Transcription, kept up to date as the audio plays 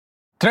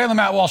Today on the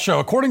Matt Walsh Show,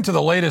 according to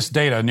the latest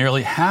data,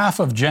 nearly half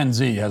of Gen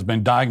Z has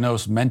been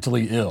diagnosed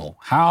mentally ill.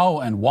 How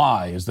and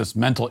why is this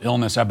mental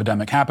illness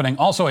epidemic happening?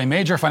 Also, a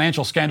major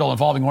financial scandal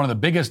involving one of the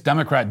biggest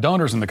Democrat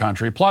donors in the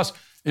country. Plus,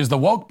 is the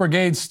woke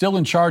brigade still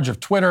in charge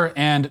of Twitter?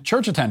 And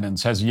church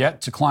attendance has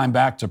yet to climb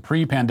back to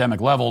pre-pandemic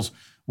levels.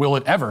 Will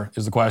it ever,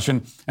 is the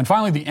question. And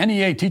finally, the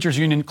NEA Teachers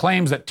Union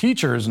claims that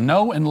teachers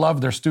know and love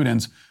their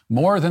students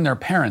more than their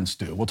parents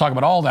do. We'll talk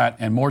about all that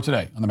and more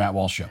today on the Matt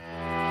Walsh Show.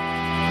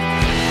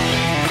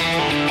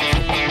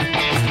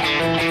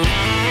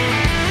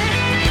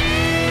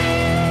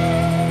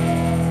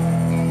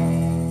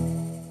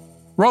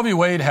 Roe v.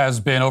 Wade has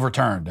been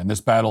overturned, and this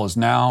battle is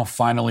now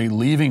finally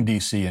leaving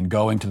D.C. and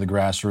going to the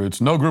grassroots.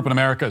 No group in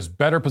America is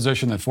better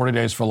positioned than 40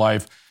 Days for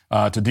Life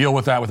to deal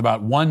with that. With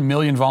about 1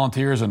 million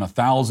volunteers in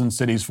 1,000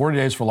 cities, 40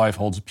 Days for Life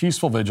holds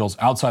peaceful vigils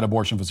outside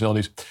abortion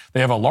facilities. They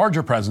have a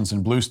larger presence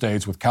in blue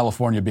states, with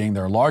California being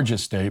their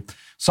largest state.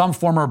 Some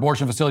former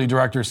abortion facility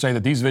directors say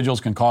that these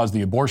vigils can cause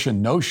the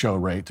abortion no-show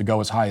rate to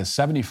go as high as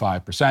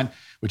 75%,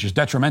 which is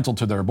detrimental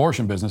to their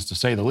abortion business, to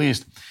say the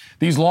least.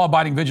 These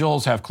law-abiding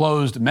vigils have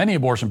closed many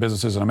abortion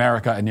businesses in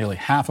America, and nearly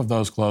half of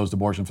those closed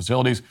abortion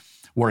facilities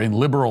were in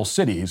liberal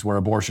cities where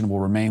abortion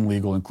will remain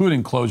legal,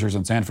 including closures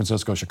in San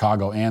Francisco,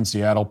 Chicago, and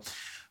Seattle.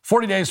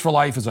 40 Days for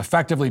Life is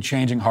effectively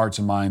changing hearts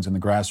and minds in the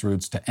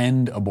grassroots to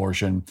end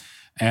abortion.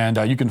 And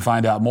you can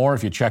find out more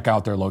if you check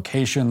out their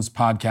locations,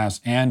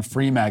 podcasts, and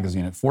free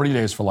magazine at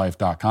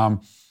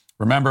 40daysforlife.com.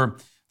 Remember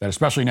that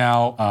especially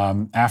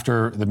now,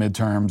 after the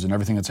midterms and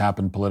everything that's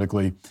happened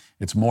politically,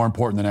 it's more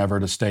important than ever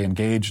to stay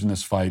engaged in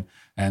this fight.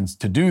 And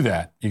to do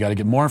that, you got to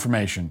get more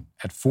information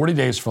at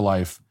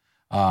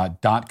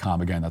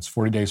 40daysforlife.com. Again, that's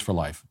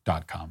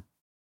 40daysforlife.com.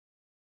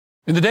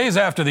 In the days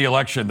after the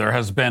election, there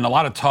has been a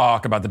lot of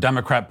talk about the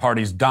Democrat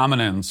Party's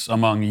dominance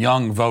among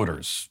young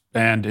voters.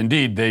 And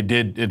indeed, they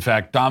did, in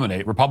fact,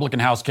 dominate. Republican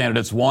House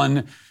candidates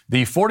won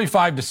the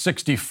 45 to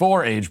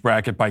 64 age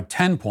bracket by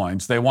 10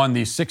 points. They won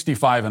the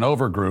 65 and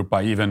over group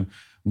by even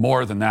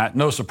more than that.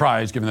 No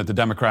surprise, given that the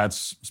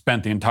Democrats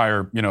spent the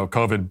entire,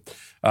 COVID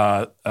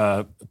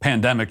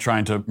pandemic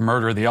trying to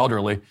murder the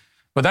elderly.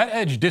 But that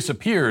edge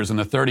disappears in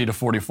the 30 to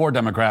 44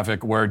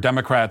 demographic, where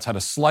Democrats had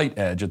a slight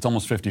edge. It's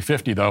almost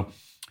 50-50, though.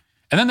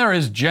 And then there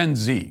is Gen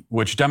Z,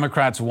 which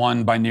Democrats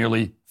won by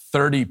nearly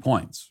 30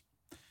 points.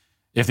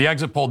 If the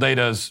exit poll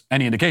data is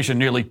any indication,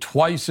 nearly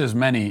twice as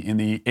many in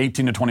the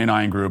 18 to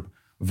 29 group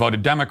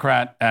voted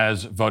Democrat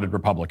as voted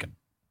Republican.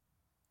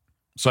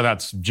 So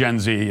that's Gen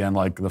Z and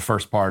like the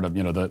first part of,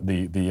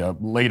 the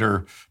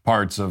later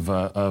parts of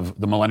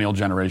the millennial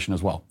generation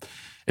as well.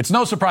 It's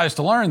no surprise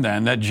to learn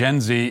then that Gen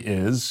Z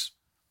is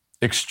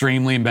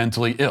extremely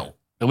mentally ill,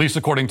 at least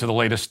according to the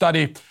latest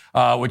study,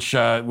 which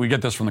we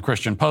get this from the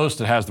Christian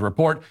Post. It has the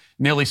report.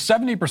 Nearly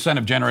 70%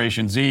 of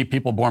Generation Z,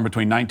 people born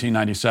between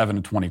 1997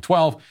 and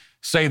 2012,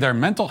 say their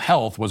mental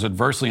health was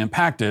adversely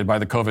impacted by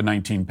the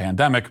COVID-19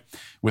 pandemic,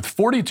 with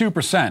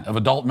 42% of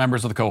adult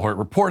members of the cohort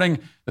reporting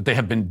that they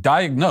have been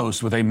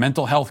diagnosed with a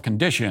mental health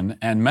condition,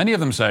 and many of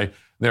them say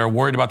they are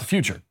worried about the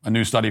future. A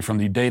new study from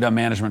the data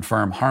management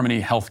firm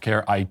Harmony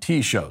Healthcare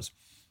IT shows.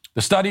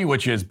 The study,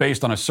 which is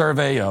based on a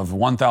survey of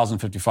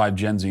 1,055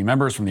 Gen Z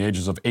members from the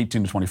ages of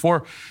 18 to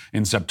 24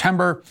 in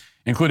September,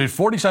 included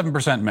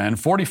 47% men,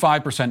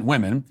 45%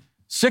 women,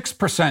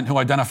 6% who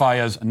identify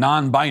as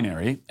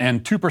non-binary,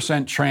 and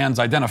 2%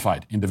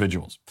 trans-identified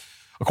individuals.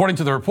 According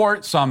to the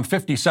report, some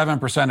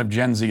 57% of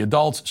Gen Z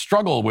adults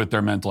struggle with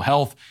their mental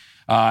health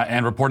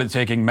and reported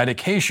taking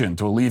medication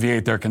to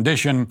alleviate their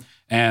condition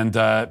and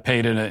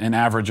paid an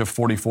average of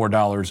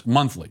 $44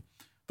 monthly.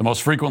 The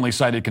most frequently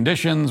cited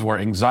conditions were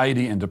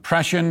anxiety and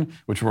depression,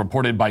 which were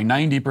reported by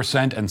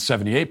 90% and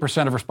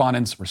 78% of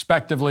respondents,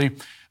 respectively.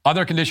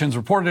 Other conditions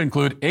reported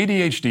include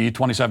ADHD,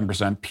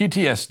 27%,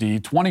 PTSD,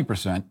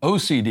 20%,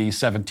 OCD,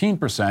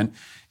 17%,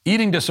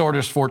 eating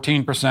disorders,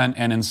 14%,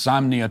 and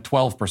insomnia,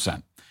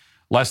 12%.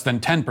 Less than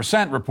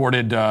 10%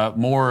 reported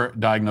more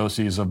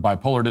diagnoses of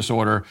bipolar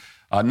disorder,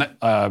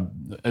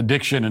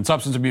 addiction and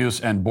substance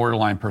abuse, and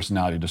borderline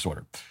personality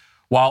disorder.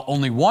 While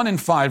only 1 in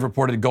 5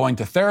 reported going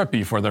to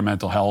therapy for their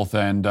mental health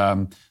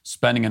and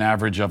spending an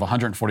average of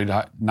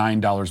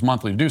 $149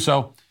 monthly to do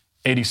so,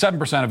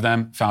 87% of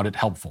them found it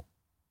helpful.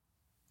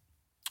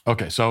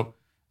 Okay, so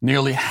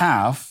nearly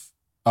half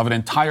of an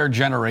entire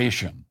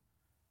generation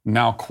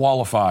now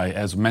qualify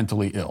as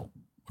mentally ill,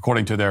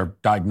 according to their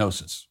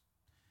diagnosis.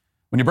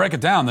 When you break it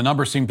down, the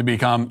numbers seem to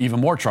become even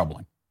more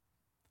troubling.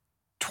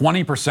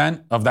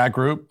 20% of that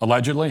group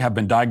allegedly have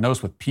been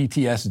diagnosed with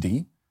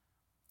PTSD.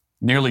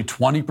 Nearly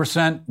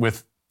 20%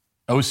 with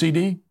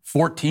OCD,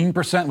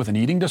 14% with an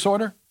eating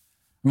disorder.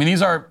 I mean,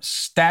 these are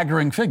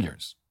staggering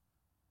figures.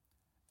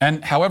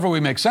 And however we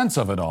make sense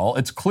of it all,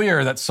 it's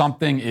clear that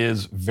something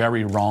is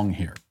very wrong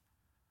here,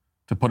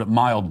 to put it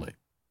mildly.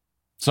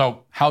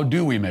 So how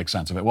do we make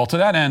sense of it? Well, to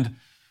that end,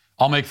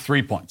 I'll make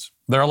 3 points.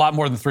 There are a lot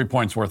more than 3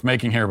 points worth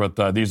making here,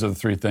 but these are the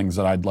 3 things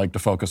that I'd like to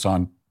focus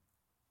on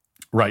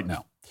right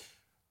now.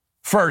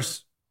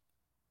 First,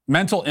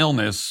 mental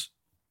illness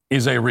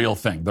is a real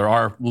thing. There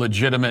are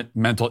legitimate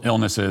mental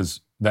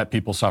illnesses that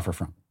people suffer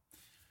from.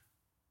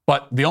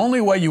 But the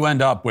only way you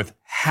end up with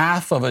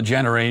half of a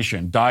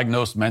generation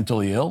diagnosed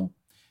mentally ill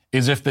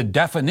is if the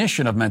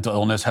definition of mental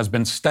illness has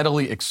been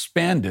steadily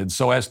expanded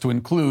so as to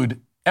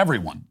include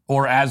everyone,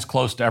 or as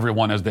close to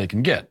everyone as they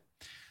can get.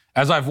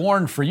 As I've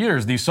warned for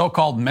years, the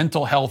so-called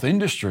mental health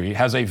industry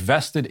has a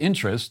vested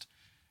interest,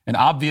 an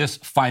obvious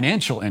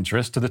financial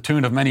interest to the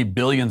tune of many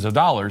billions of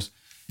dollars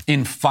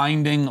in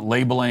finding,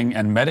 labeling,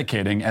 and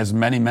medicating as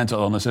many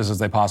mental illnesses as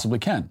they possibly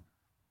can.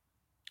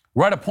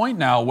 We're at a point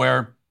now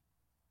where,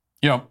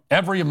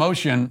 every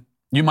emotion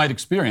you might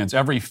experience,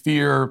 every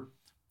fear,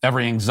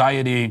 every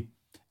anxiety,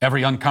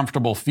 every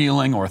uncomfortable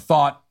feeling or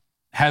thought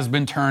has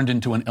been turned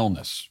into an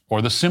illness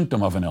or the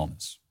symptom of an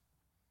illness.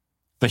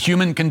 The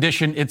human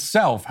condition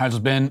itself has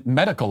been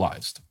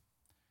medicalized.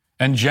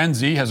 And Gen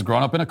Z has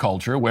grown up in a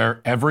culture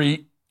where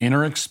every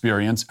inner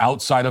experience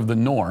outside of the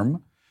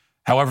norm,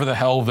 however the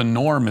hell the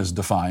norm is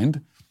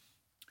defined,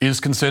 is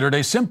considered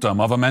a symptom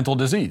of a mental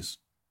disease.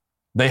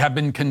 They have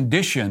been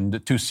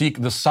conditioned to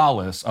seek the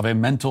solace of a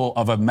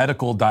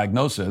medical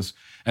diagnosis,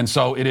 and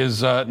so it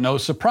is no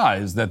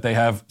surprise that they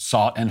have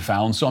sought and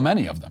found so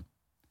many of them.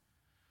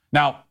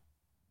 Now,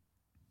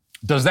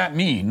 does that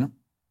mean,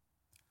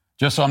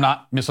 just so I'm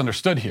not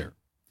misunderstood here,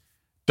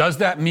 does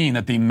that mean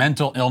that the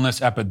mental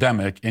illness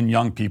epidemic in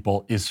young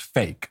people is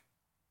fake?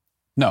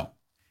 No.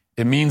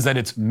 It means that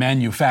it's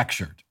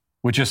manufactured,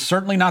 which is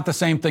certainly not the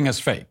same thing as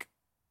fake.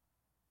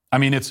 I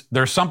mean,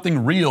 there's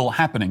something real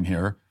happening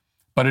here,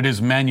 but it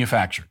is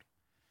manufactured.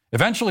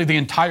 Eventually, the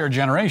entire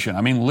generation,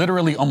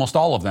 literally almost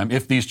all of them,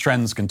 if these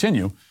trends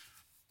continue,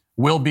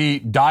 will be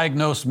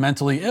diagnosed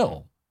mentally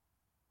ill.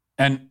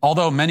 And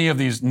although many of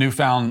these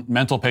newfound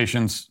mental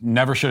patients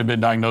never should have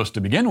been diagnosed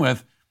to begin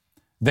with,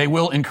 they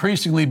will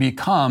increasingly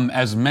become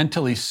as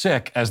mentally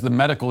sick as the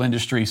medical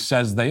industry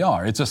says they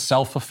are. It's a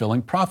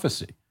self-fulfilling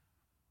prophecy.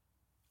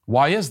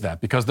 Why is that?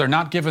 Because they're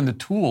not given the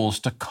tools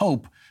to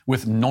cope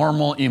with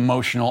normal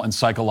emotional and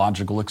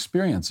psychological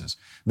experiences.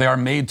 They are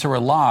made to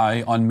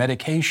rely on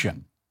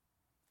medication.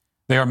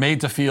 They are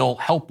made to feel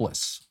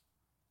helpless,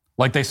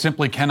 like they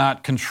simply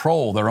cannot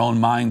control their own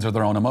minds or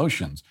their own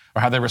emotions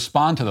or how they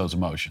respond to those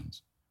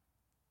emotions.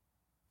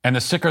 And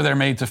the sicker they're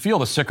made to feel,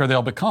 the sicker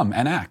they'll become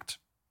and act.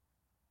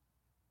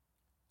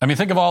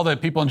 Think of all the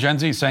people in Gen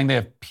Z saying they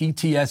have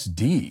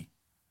PTSD.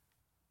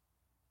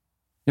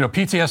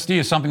 PTSD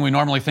is something we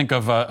normally think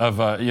of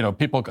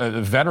people,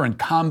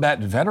 combat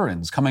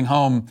veterans coming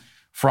home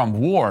from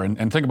war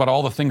and think about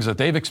all the things that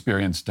they've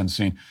experienced and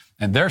seen,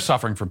 and they're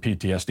suffering from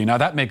PTSD. Now,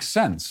 that makes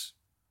sense.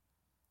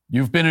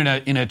 You've been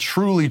in a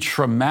truly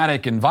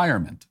traumatic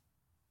environment.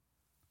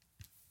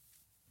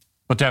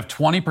 But to have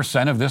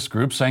 20% of this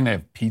group saying they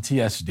have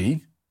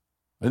PTSD,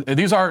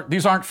 these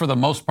aren't for the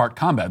most part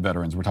combat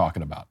veterans we're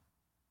talking about.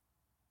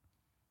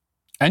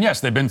 And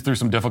yes, they've been through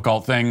some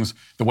difficult things.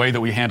 The way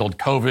that we handled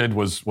COVID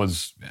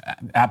was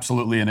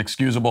absolutely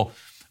inexcusable,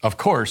 of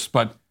course,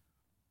 but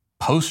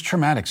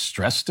post-traumatic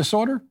stress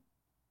disorder?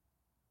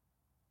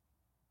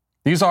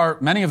 These are,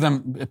 many of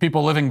them,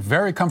 people living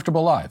very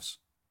comfortable lives.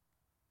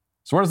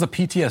 So where does the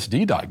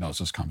PTSD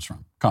diagnosis come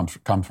from?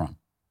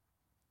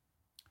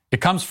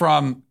 It comes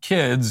from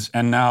kids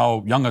and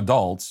now young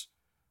adults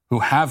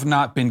who have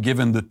not been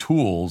given the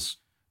tools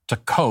to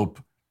cope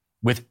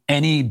with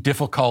any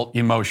difficult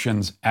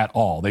emotions at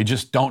all. They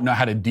just don't know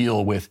how to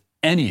deal with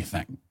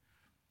anything.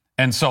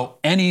 And so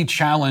any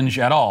challenge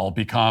at all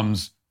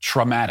becomes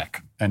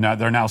traumatic, and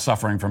they're now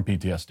suffering from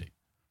PTSD.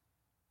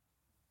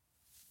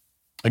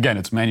 Again,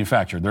 it's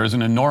manufactured. There is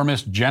an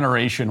enormous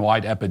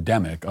generation-wide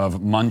epidemic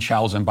of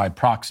Munchausen by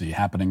proxy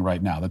happening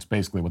right now. That's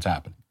basically what's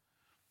happening.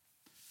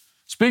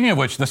 Speaking of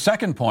which, the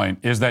second point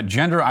is that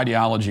gender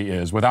ideology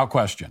is, without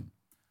question,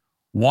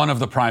 one of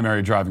the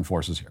primary driving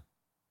forces here.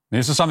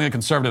 This is something that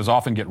conservatives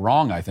often get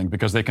wrong, I think,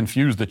 because they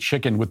confuse the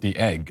chicken with the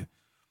egg.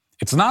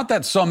 It's not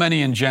that so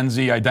many in Gen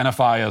Z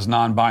identify as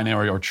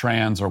non-binary or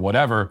trans or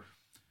whatever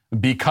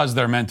because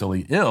they're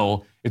mentally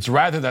ill. It's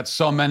rather that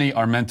so many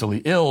are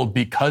mentally ill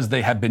because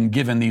they have been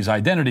given these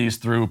identities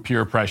through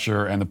peer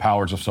pressure and the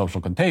powers of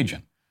social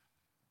contagion.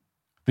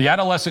 The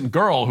adolescent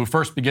girl who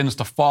first begins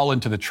to fall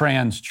into the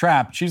trans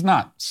trap, she's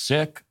not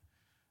sick.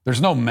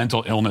 There's no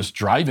mental illness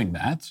driving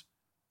that.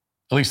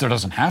 At least there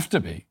doesn't have to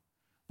be.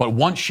 But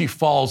once she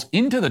falls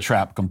into the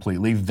trap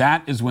completely,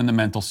 that is when the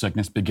mental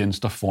sickness begins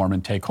to form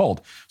and take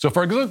hold. So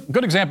for a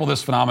good example of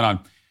this phenomenon,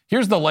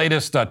 here's the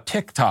latest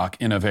TikTok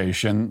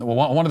innovation,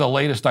 one of the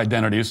latest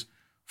identities,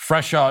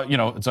 fresh,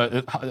 it's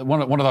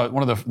one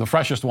of the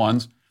freshest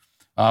ones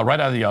right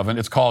out of the oven.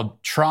 It's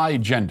called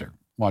Tri-Gender.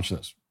 Watch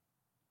this.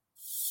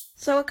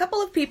 So a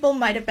couple of people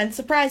might have been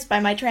surprised by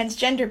my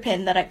transgender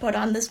pin that I put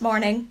on this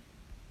morning.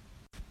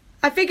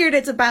 I figured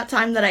it's about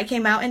time that I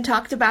came out and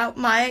talked about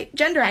my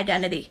gender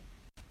identity.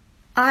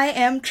 I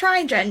am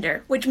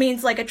tri-gender, which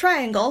means like a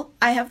triangle,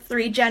 I have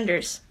 3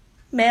 genders: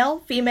 male,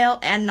 female,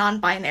 and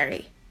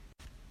non-binary.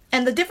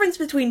 And the difference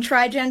between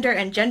tri-gender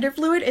and gender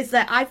fluid is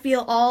that I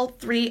feel all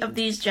 3 of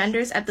these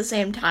genders at the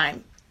same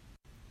time.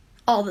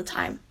 All the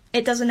time.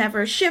 it doesn't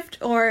ever shift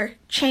or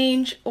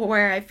change, or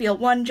where I feel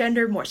one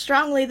gender more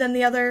strongly than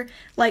the other,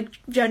 like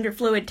gender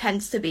fluid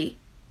tends to be.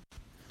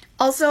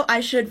 Also, I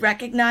should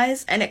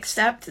recognize and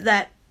accept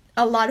that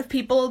a lot of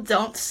people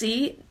don't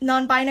see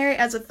non-binary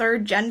as a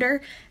third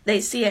gender. They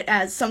see it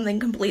as something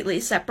completely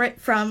separate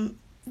from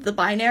the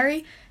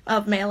binary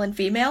of male and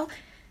female.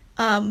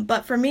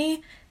 But for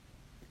me,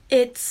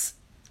 it's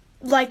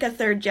like a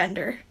third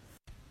gender.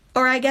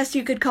 Or I guess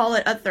you could call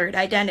it a third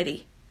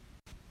identity.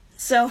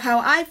 So how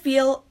I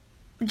feel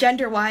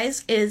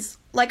gender-wise is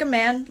like a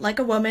man, like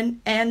a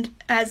woman, and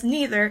as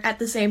neither at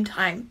the same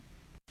time.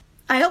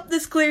 I hope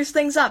this clears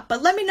things up,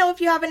 but let me know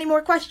if you have any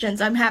more questions.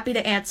 I'm happy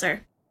to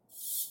answer.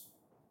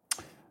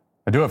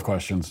 I do have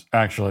questions,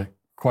 actually,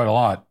 quite a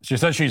lot. She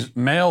says she's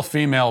male,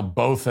 female,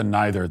 both, and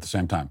neither at the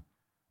same time.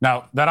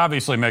 Now, that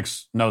obviously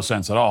makes no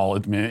sense at all. I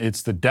mean,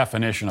 it's the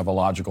definition of a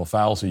logical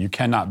fallacy. You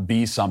cannot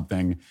be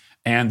something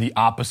and the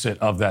opposite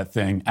of that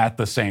thing at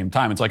the same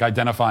time. It's like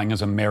identifying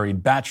as a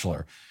married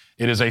bachelor.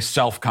 It is a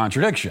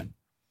self-contradiction.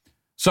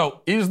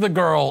 So is the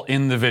girl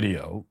in the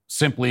video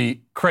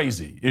simply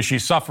crazy? Is she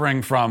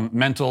suffering from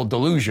mental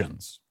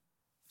delusions?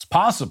 It's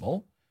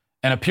possible,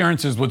 and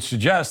appearances would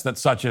suggest that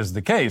such is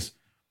the case,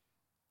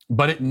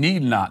 but it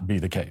need not be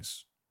the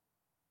case.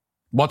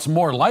 What's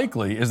more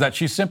likely is that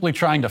she's simply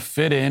trying to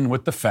fit in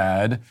with the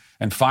fad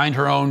and find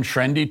her own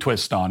trendy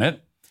twist on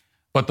it.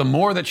 But the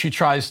more that she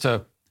tries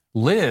to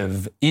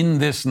live in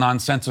this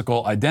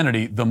nonsensical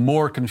identity, the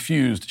more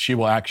confused she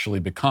will actually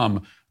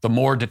become, the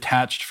more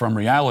detached from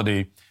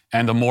reality,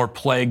 and the more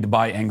plagued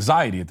by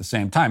anxiety at the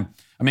same time.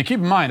 I mean, keep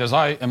in mind, as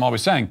I am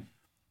always saying,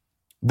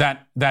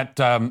 that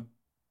the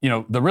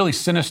really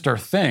sinister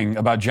thing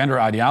about gender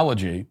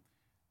ideology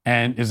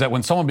is that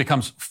when someone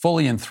becomes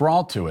fully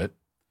enthralled to it,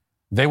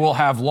 they will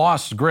have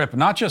lost grip,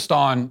 not just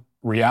on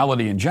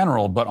reality in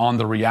general, but on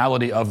the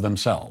reality of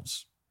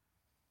themselves.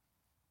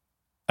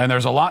 And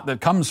there's a lot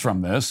that comes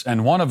from this,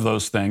 and one of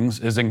those things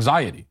is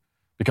anxiety,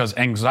 because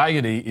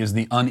anxiety is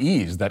the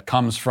unease that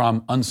comes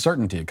from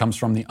uncertainty. It comes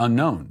from the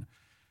unknown.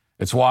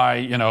 It's why,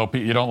 you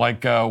don't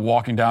like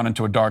walking down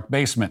into a dark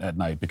basement at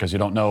night, because you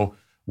don't know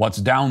what's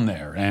down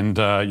there, and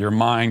your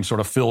mind sort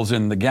of fills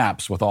in the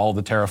gaps with all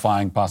the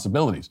terrifying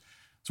possibilities.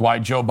 It's why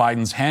Joe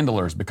Biden's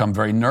handlers become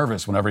very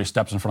nervous whenever he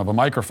steps in front of a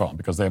microphone,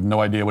 because they have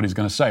no idea what he's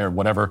going to say or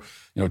whatever,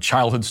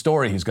 childhood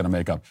story he's going to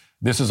make up.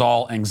 This is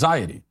all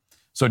anxiety.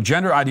 So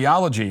gender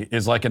ideology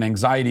is like an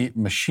anxiety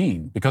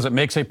machine, because it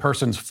makes a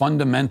person's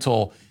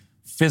fundamental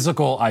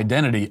physical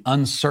identity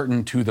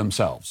uncertain to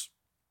themselves,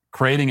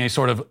 creating a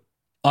sort of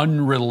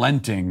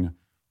unrelenting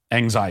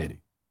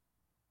anxiety.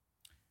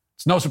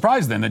 It's no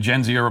surprise then that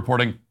Gen Z are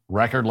reporting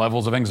record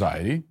levels of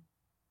anxiety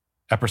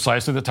at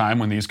precisely the time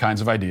when these kinds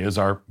of ideas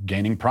are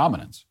gaining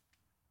prominence.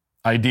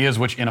 Ideas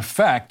which, in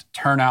effect,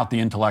 turn out the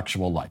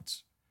intellectual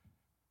lights,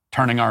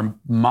 turning our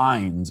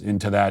minds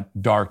into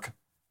that dark,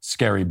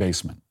 scary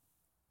basement.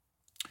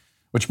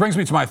 Which brings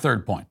me to my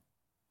third point.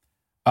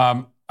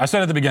 I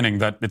said at the beginning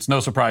that it's no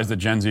surprise that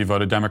Gen Z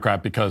voted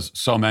Democrat because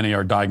so many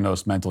are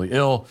diagnosed mentally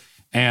ill,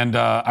 and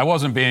I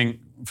wasn't being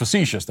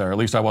facetious there. At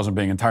least I wasn't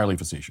being entirely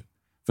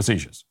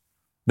facetious.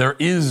 There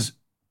is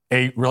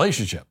a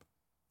relationship.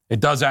 It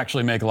does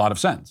actually make a lot of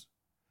sense.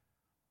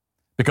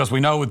 Because we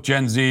know with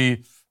Gen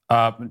Z,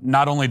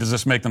 not only does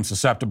this make them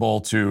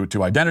susceptible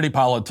to identity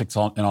politics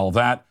and all of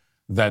that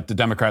the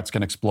Democrats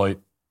can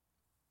exploit,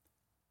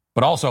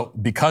 but also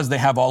because they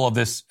have all of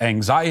this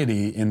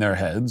anxiety in their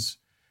heads,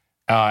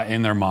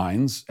 in their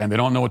minds, and they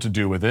don't know what to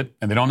do with it,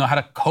 and they don't know how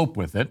to cope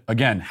with it.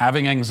 Again,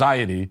 having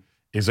anxiety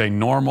is a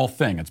normal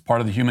thing. It's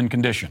part of the human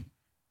condition.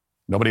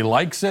 Nobody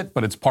likes it,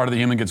 but it's part of the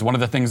human. It's one of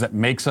the things that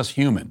makes us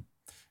human,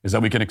 is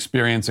that we can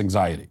experience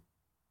anxiety.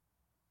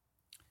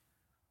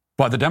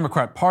 But the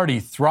Democrat Party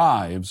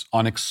thrives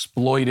on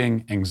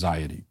exploiting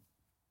anxiety.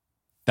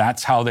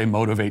 That's how they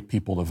motivate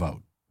people to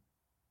vote.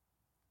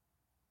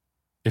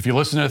 If you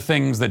listen to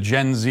things that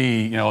Gen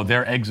Z,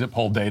 their exit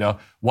poll data,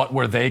 what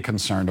were they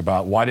concerned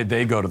about? Why did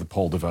they go to the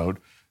poll to vote?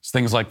 It's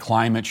things like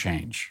climate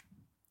change.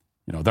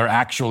 They're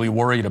actually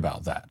worried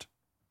about that.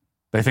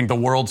 They think the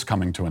world's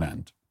coming to an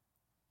end.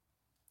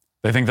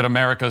 They think that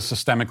America is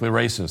systemically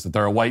racist, that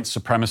there are white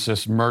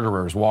supremacist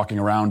murderers walking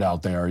around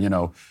out there.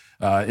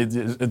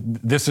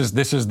 This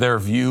is their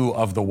view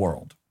of the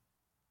world.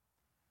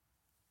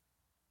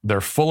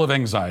 They're full of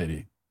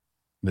anxiety.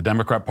 The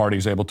Democrat Party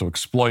is able to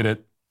exploit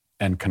it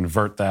and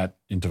convert that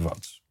into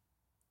votes.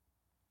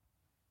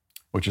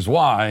 Which is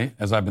why,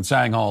 as I've been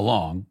saying all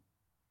along,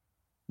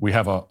 we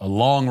have a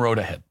long road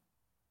ahead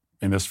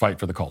in this fight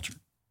for the culture.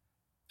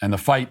 And the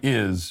fight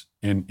is,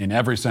 in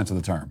every sense of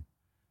the term,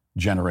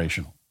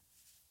 generational.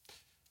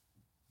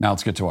 Now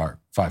let's get to our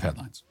 5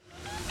 headlines.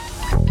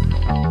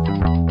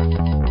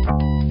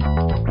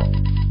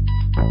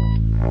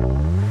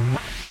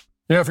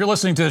 If you're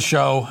listening to this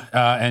show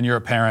and you're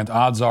a parent,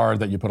 odds are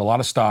that you put a lot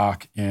of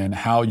stock in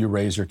how you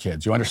raise your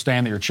kids. You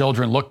understand that your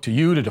children look to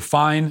you to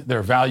define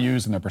their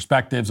values and their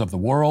perspectives of the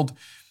world.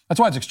 That's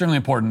why it's extremely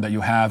important that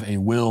you have a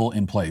will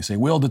in place. A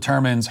will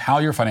determines how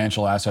your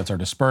financial assets are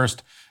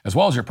dispersed, as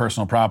well as your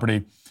personal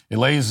property. It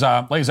lays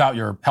out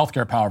your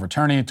healthcare power of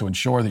attorney to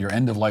ensure that your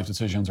end-of-life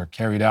decisions are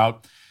carried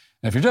out.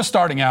 And if you're just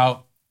starting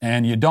out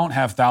and you don't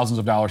have thousands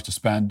of dollars to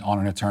spend on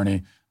an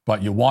attorney,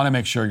 but you want to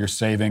make sure your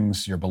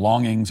savings, your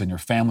belongings, and your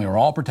family are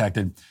all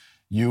protected,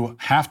 you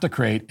have to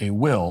create a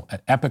will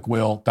at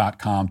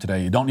epicwill.com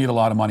today. You don't need a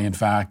lot of money. In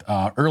fact,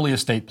 early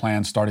estate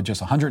plans start at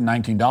just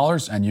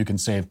 $119, and you can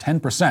save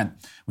 10%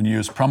 when you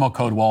use promo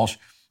code Walsh.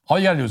 All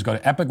you got to do is go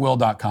to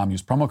epicwill.com,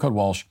 use promo code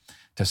Walsh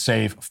to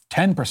save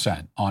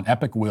 10% on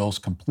Epic Will's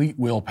complete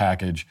will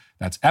package.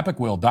 That's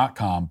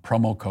epicwill.com,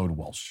 promo code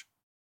Walsh.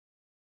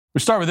 We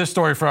start with this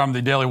story from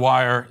the Daily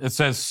Wire. It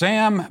says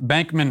Sam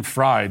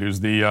Bankman-Fried, who's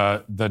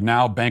the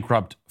now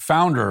bankrupt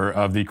founder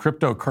of the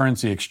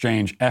cryptocurrency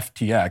exchange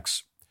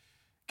FTX,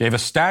 gave a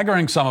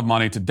staggering sum of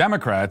money to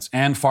Democrats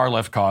and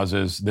far-left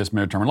causes this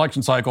midterm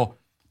election cycle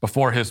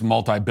before his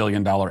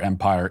multi-billion-dollar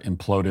empire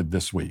imploded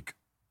this week,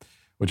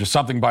 which is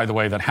something, by the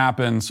way, that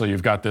happened. So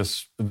you've got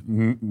this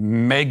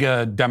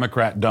mega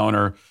Democrat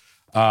donor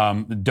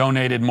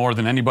donated more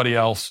than anybody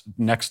else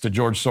next to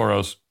George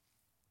Soros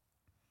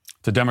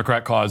to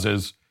Democrat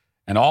causes,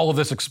 and all of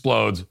this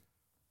explodes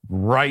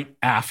right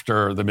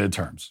after the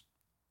midterms.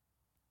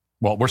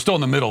 Well, we're still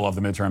in the middle of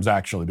the midterms,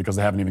 actually, because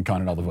they haven't even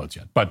counted all the votes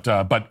yet.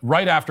 But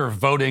right after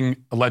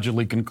voting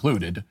allegedly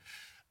concluded,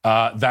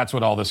 that's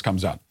what all this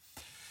comes out.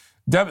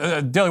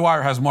 Daily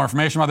Wire has more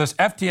information about this.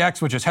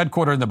 FTX, which is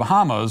headquartered in the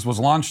Bahamas, was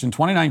launched in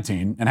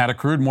 2019 and had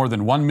accrued more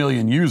than 1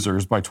 million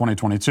users by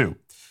 2022.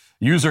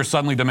 Users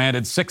suddenly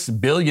demanded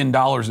 $6 billion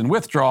in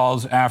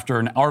withdrawals after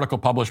an article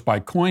published by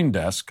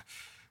CoinDesk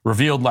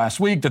revealed last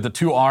week that the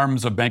two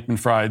arms of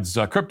Bankman-Fried's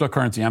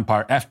cryptocurrency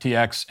empire,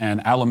 FTX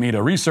and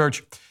Alameda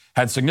Research,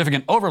 had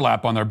significant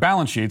overlap on their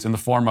balance sheets in the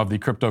form of the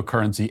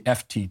cryptocurrency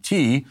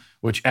FTT,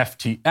 which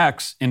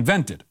FTX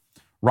invented.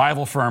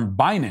 Rival firm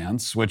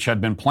Binance, which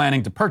had been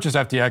planning to purchase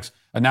FTX,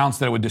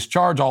 announced that it would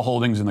discharge all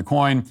holdings in the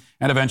coin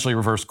and eventually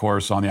reverse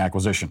course on the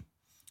acquisition.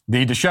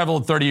 The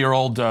disheveled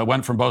 30-year-old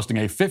went from boasting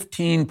a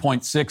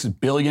 $15.6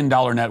 billion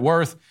net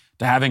worth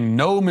to having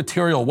no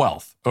material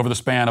wealth over the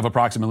span of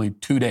approximately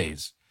 2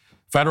 days.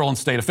 Federal and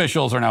state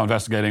officials are now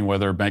investigating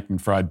whether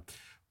Bankman-Fried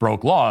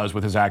broke laws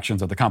with his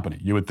actions at the company.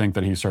 You would think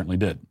that he certainly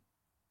did.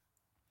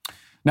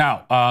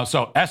 Now,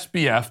 so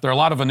SBF, there are a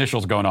lot of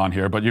initials going on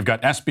here, but you've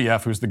got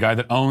SBF, who's the guy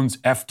that owns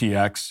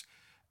FTX,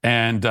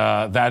 and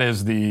that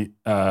is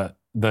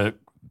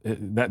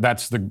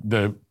that's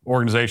the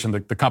organization,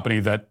 the company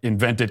that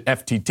invented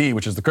FTT,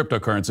 which is the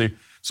cryptocurrency.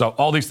 So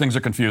all these things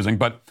are confusing,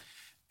 but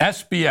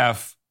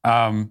SBF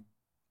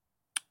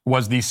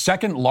was the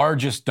second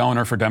largest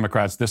donor for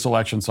Democrats this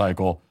election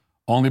cycle,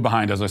 only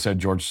behind, as I said,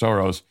 George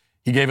Soros.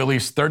 He gave at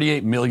least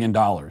 $38 million to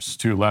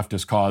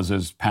leftist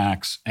causes,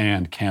 PACs,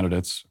 and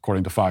candidates,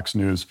 according to Fox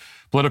News.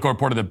 Politico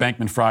reported that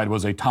Bankman-Fried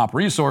was a top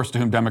resource to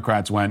whom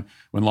Democrats went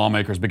when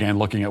lawmakers began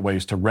looking at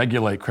ways to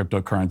regulate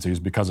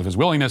cryptocurrencies because of his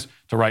willingness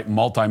to write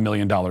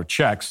multi-million-dollar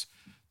checks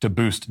to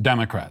boost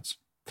Democrats.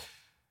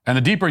 And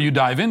the deeper you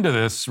dive into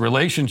this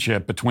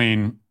relationship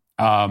between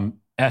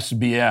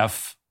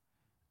SBF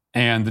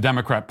and the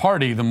Democrat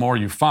Party, the more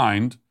you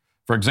find.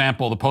 For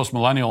example, the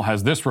Post-Millennial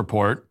has this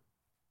report.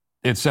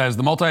 It says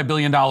the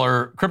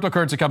multi-billion-dollar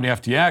cryptocurrency company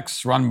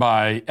FTX, run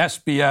by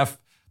SBF,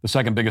 the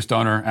second biggest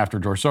donor after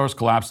George Soros,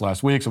 collapsed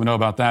last week, so we know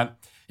about that.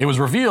 It was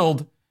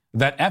revealed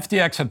that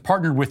FTX had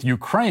partnered with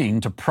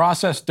Ukraine to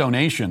process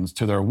donations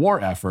to their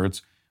war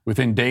efforts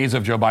within days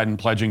of Joe Biden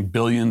pledging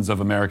billions of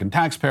American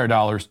taxpayer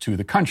dollars to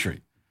the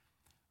country.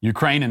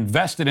 Ukraine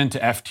invested into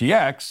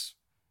FTX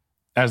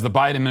as the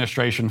Biden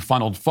administration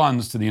funneled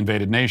funds to the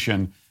invaded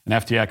nation, and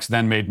FTX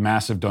then made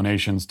massive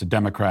donations to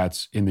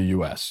Democrats in the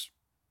U.S.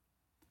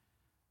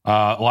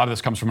 A lot of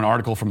this comes from an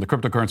article from the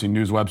cryptocurrency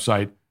news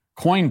website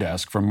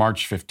CoinDesk from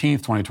March 15th,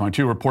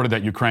 2022, reported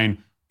that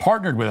Ukraine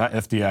partnered with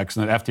FTX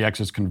and that FTX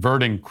is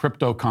converting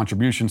crypto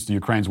contributions to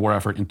Ukraine's war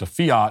effort into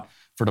fiat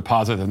for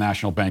deposit at the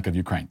National Bank of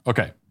Ukraine.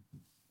 Okay.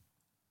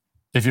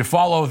 If you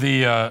follow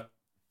the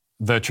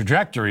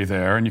trajectory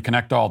there and you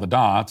connect all the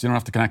dots, you don't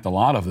have to connect a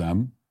lot of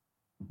them,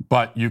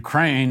 but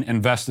Ukraine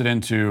invested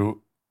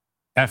into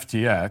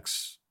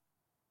FTX.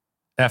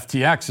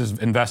 FTX is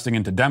investing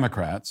into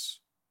Democrats.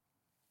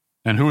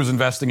 And who is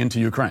investing into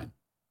Ukraine?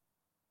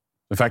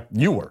 In fact,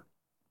 you were,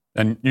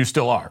 and you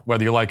still are,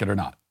 whether you like it or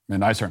not.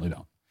 And I certainly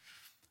don't.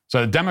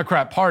 So the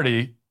Democrat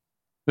Party,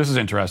 this is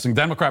interesting,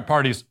 Democrat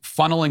Party's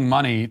funneling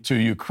money to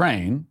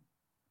Ukraine,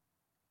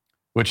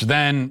 which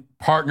then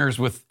partners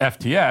with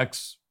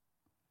FTX,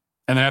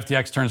 and then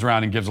FTX turns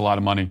around and gives a lot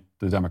of money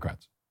to the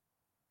Democrats.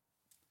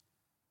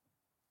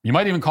 You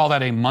might even call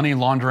that a money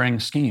laundering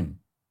scheme.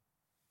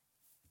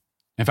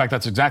 In fact,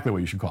 that's exactly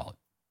what you should call it.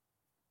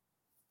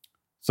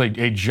 It's like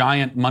a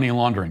giant money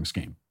laundering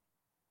scheme.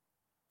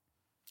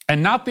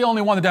 And not the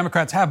only one the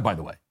Democrats have, by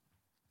the way.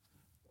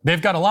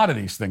 They've got a lot of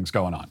these things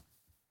going on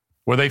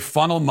where they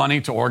funnel money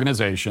to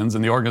organizations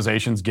and the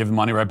organizations give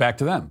money right back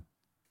to them.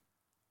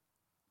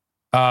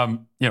 Not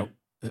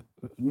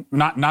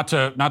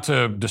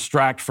to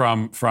distract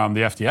from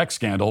the FTX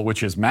scandal,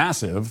 which is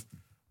massive,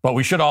 But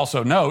we should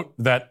also note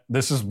that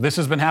this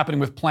has been happening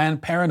with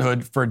Planned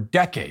Parenthood for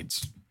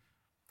decades.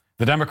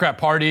 The Democrat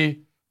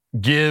Party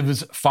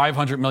gives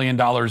 $500 million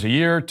a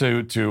year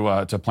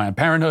to Planned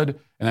Parenthood,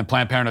 and then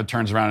Planned Parenthood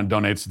turns around and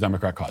donates to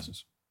Democrat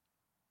causes.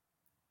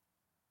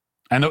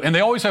 And they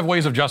always have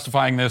ways of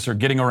justifying this or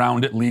getting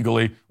around it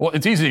legally. Well,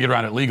 it's easy to get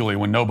around it legally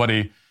when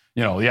nobody,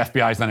 the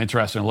FBI is not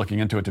interested in looking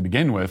into it to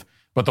begin with.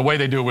 But the way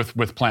they do it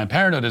with Planned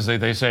Parenthood is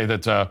they say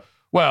that,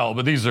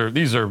 but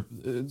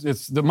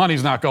the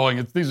money's not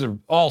going, these are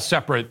all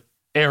separate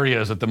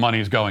areas that the money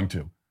is going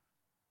to.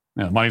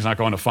 The money's not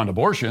going to fund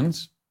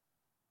abortions.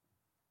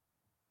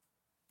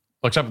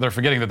 Except they're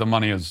forgetting that the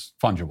money is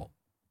fungible.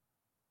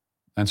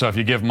 And so if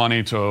you give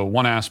money to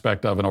one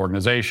aspect of an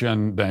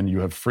organization, then you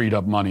have freed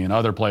up money in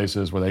other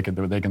places where they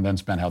can then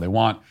spend how they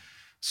want.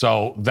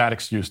 So that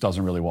excuse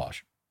doesn't really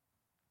wash.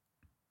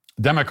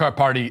 The Democrat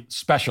Party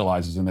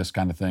specializes in this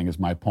kind of thing, is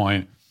my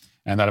point.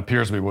 And that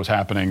appears to be what's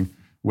happening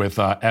with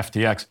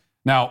FTX.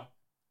 Now,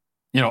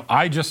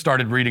 I just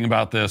started reading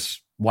about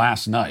this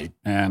last night,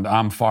 and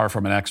I'm far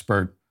from an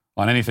expert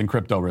on anything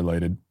crypto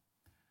related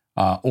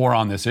or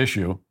on this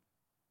issue.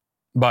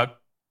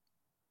 But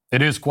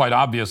it is quite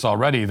obvious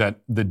already that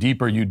the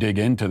deeper you dig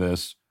into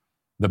this,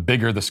 the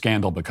bigger the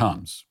scandal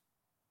becomes.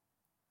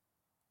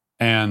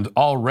 And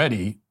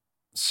already,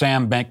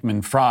 Sam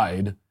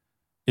Bankman-Fried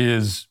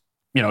is,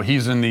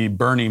 he's in the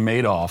Bernie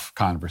Madoff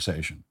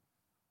conversation.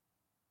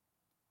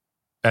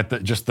 At the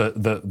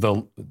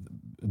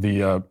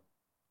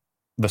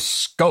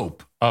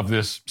scope of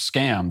this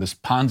scam, this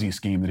Ponzi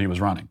scheme that he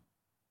was running.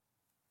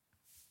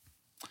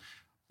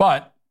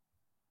 But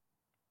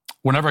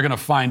we're never going to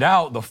find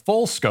out the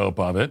full scope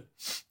of it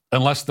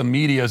unless the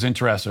media is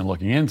interested in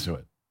looking into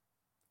it.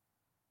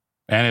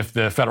 And if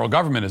the federal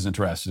government is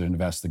interested in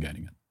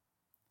investigating it,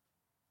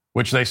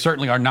 which they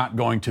certainly are not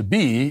going to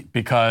be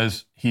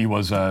because he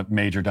was a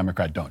major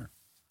Democrat donor.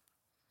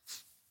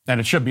 And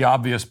it should be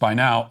obvious by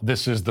now,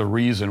 this is the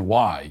reason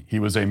why he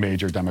was a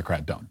major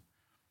Democrat donor.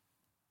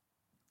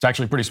 It's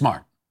actually pretty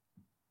smart.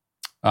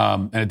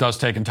 And it does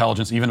take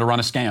intelligence even to run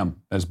a scam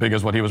as big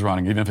as what he was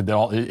running, even if it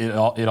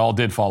all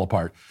did fall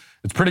apart.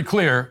 It's pretty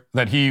clear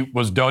that he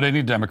was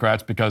donating to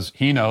Democrats because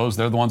he knows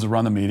they're the ones who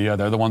run the media,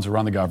 they're the ones who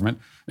run the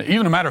government.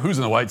 Even no matter who's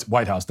in the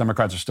White House,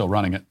 Democrats are still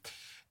running it.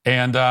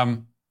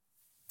 And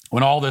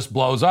when all this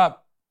blows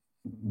up,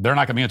 they're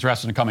not going to be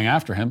interested in coming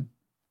after him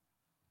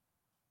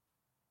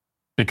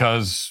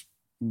because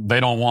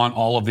they don't want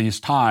all of these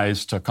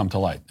ties to come to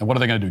light. And what are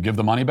they going to do? Give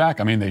the money back?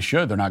 I mean, they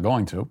should. They're not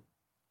going to.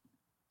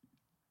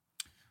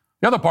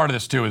 The other part of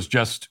this, too, is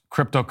just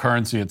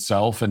cryptocurrency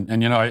itself.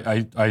 And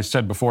I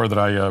said before that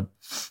I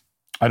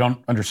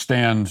don't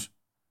understand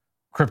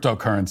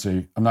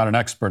cryptocurrency. I'm not an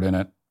expert in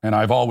it, and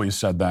I've always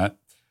said that.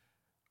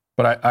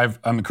 But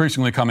I'm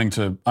increasingly coming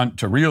to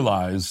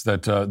realize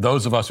that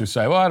those of us who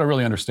say, well, I don't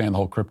really understand the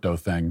whole crypto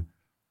thing,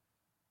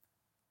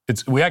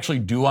 we actually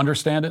do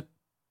understand it.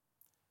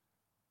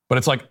 But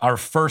it's like our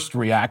first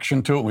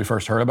reaction to it when we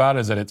first heard about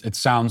it is that it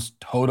sounds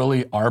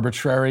totally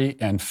arbitrary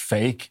and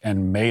fake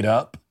and made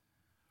up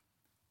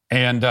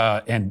and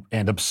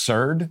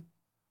absurd.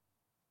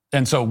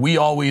 And so we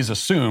always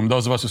assume,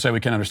 those of us who say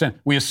we can't understand,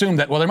 we assume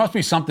that, well, there must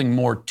be something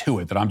more to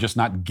it that I'm just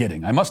not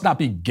getting. I must not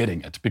be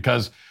getting it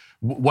because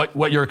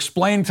what you're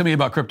explaining to me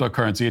about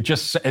cryptocurrency,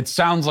 it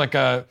sounds like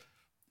a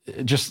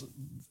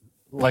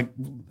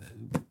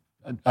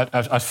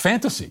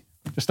fantasy,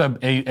 just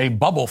a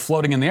bubble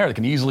floating in the air that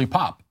can easily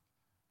pop.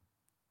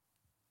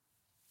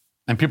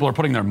 And people are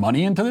putting their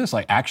money into this,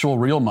 like actual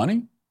real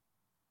money.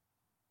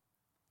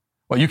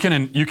 Well, you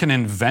can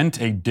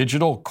invent a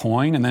digital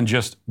coin and then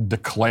just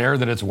declare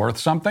that it's worth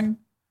something.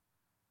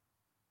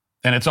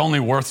 And it's only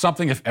worth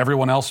something if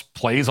everyone else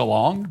plays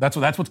along. That's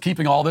what's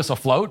keeping all this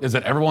afloat, is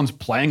that everyone's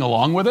playing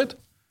along with it.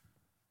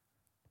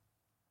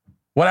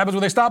 What happens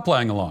when they stop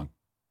playing along?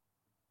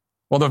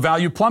 Well, the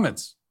value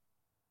plummets.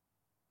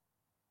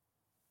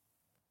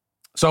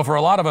 So for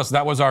a lot of us,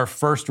 that was our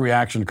first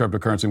reaction to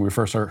cryptocurrency when we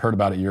first heard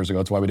about it years ago.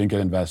 That's why we didn't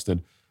get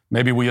invested.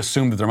 Maybe we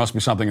assumed that there must be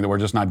something that we're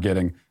just not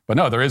getting. But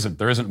no, there isn't.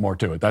 There isn't more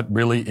to it. That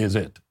really is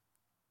it.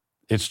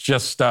 It's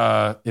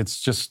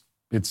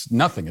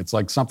nothing. It's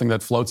like something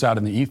that floats out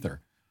in the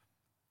ether.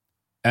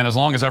 And as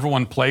long as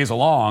everyone plays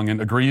along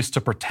and agrees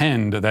to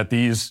pretend that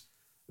these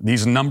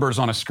numbers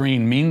on a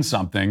screen mean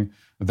something,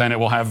 then it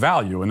will have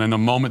value. And then the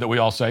moment that we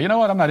all say, you know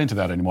what, I'm not into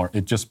that anymore,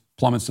 it just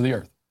plummets to the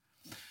earth.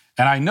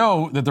 And I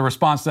know that the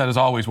response to that is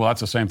always, well, that's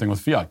the same thing with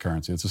fiat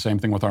currency. It's the same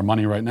thing with our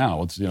money right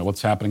now. It's,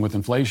 what's happening with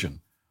inflation.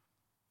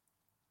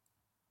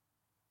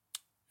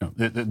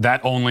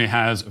 That only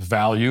has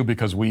value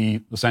because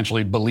we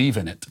essentially believe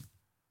in it.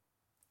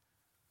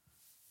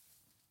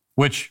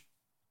 Which,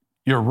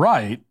 you're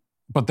right,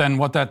 but then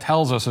what that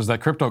tells us is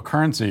that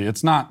cryptocurrency,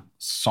 it's not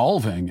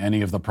solving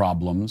any of the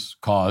problems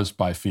caused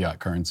by fiat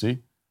currency.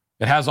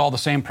 It has all the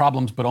same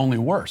problems, but only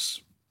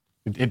worse.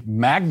 It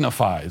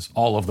magnifies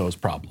all of those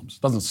problems.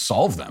 It doesn't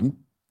solve them.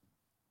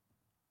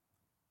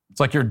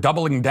 It's like you're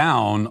doubling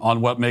down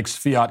on what makes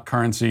fiat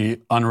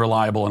currency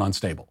unreliable and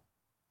unstable.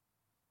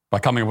 by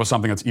coming up with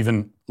something that's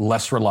even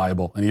less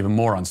reliable and even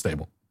more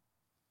unstable.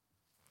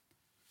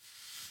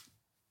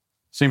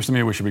 Seems to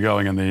me we should be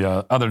going in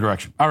the other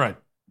direction. All right.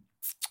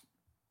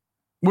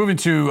 Moving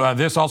to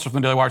this, also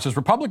from the Daily Wire, it says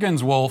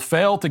Republicans will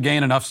fail to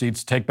gain enough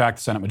seats to take back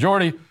the Senate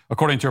majority,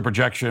 according to a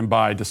projection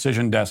by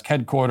Decision Desk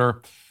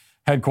headquarters.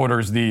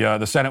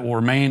 The Senate will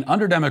remain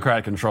under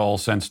Democrat control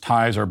since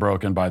ties are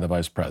broken by the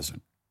vice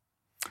president.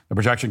 The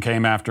projection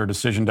came after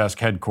Decision Desk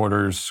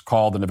headquarters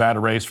called the Nevada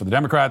race for the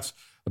Democrats.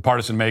 The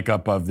partisan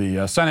makeup of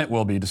the Senate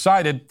will be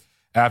decided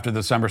after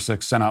the December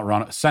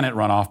 6th Senate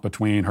runoff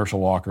between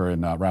Herschel Walker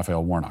and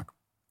Raphael Warnock,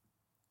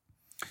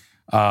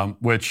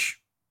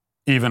 which,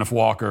 even if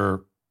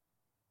Walker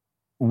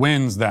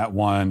wins that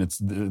one,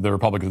 the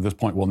Republicans at this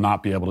point will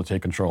not be able to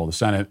take control of the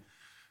Senate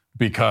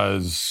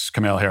because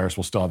Kamala Harris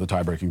will still have the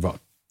tie-breaking vote.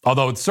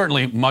 Although it's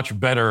certainly much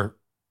better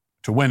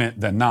to win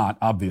it than not,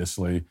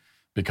 obviously,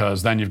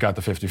 because then you've got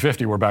the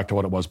 50-50. We're back to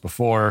what it was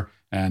before,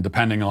 and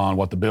depending on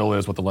what the bill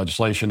is, what the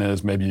legislation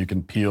is, maybe you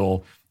can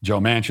peel Joe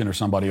Manchin or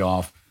somebody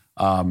off.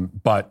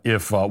 But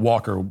if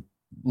Walker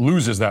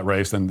loses that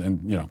race,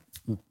 then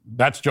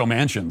that's Joe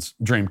Manchin's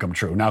dream come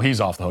true. Now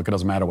he's off the hook. It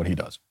doesn't matter what he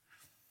does.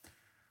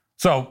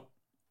 So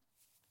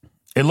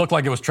it looked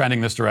like it was trending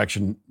this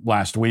direction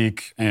last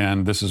week,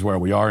 and this is where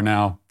we are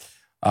now.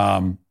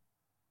 And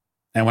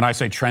when I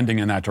say trending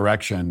in that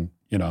direction,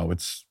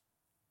 it's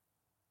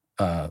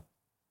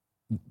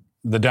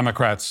the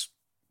Democrats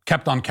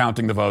kept on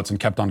counting the votes and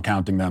kept on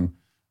counting them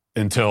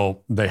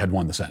until they had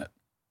won the Senate.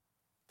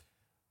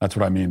 That's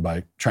what I mean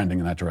by trending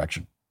in that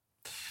direction.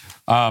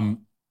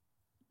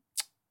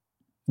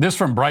 This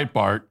from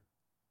Breitbart.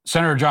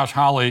 Senator Josh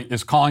Hawley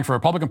is calling for the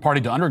Republican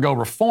Party to undergo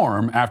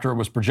reform after it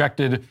was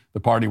projected the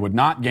party would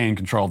not gain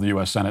control of the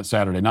U.S. Senate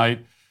Saturday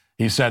night.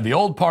 He said, the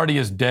old party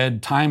is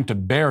dead, time to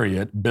bury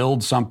it,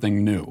 build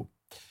something new.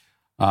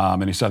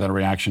 And he said that in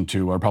reaction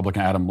to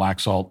Republican Adam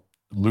Laxalt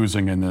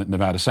losing in the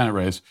Nevada Senate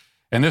race.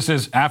 And this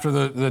is after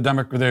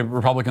the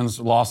Republicans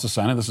lost the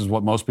Senate. This is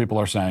what most people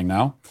are saying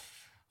now.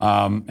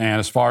 And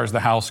as far as the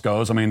House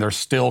goes, they're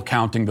still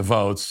counting the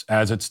votes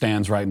as it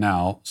stands right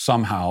now.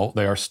 Somehow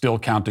they are still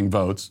counting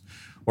votes.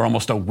 We're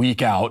almost a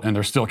week out, and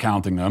they're still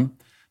counting them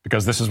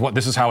because this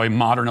is how a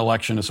modern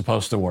election is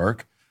supposed to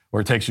work,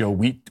 where it takes you a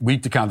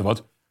week to count the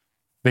votes.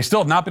 They still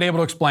have not been able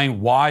to explain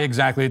why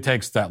exactly it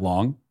takes that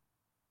long.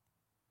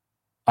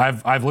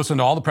 I've listened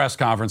to all the press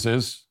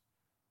conferences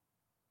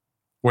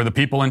where the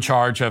people in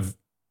charge have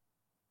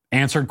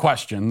answered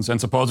questions and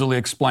supposedly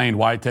explained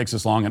why it takes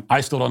this long, and I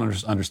still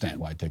don't understand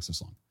why it takes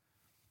this long.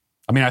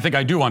 I think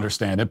I do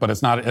understand it, but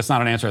it's not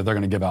an answer that they're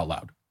going to give out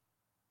loud.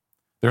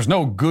 There's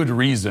no good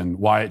reason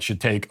why it should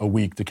take a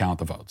week to count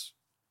the votes.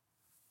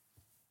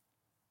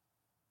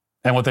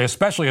 And what they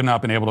especially have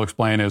not been able to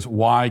explain is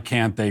why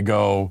can't they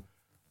go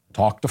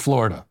talk to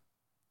Florida?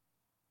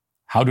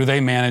 How do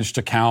they manage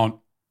to count,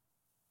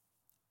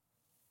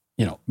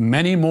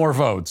 many more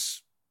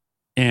votes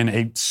in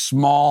a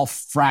small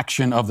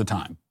fraction of the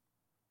time?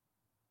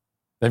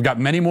 They've got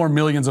many more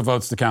millions of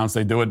votes to count.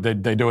 So they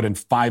do it in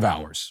 5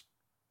 hours.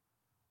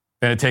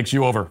 And it takes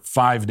you over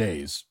 5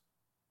 days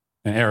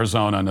in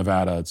Arizona,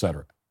 Nevada, et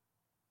cetera.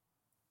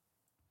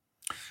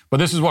 But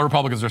this is what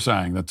Republicans are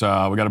saying, that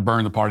we got to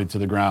burn the party to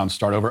the ground,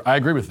 start over. I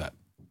agree with that.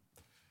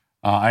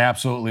 I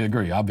absolutely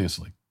agree,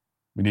 obviously.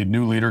 We need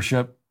new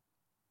leadership.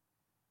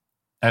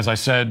 As I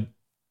said,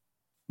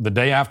 the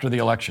day after the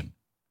election,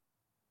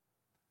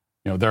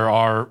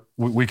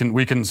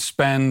 we can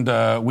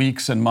spend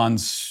weeks and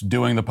months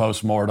doing the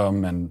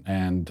postmortem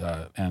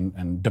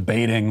and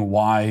debating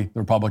why the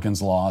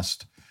Republicans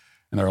lost.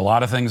 And there are a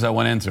lot of things that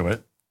went into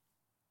it.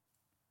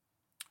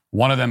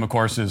 One of them, of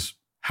course, is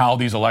how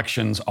these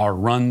elections are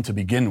run to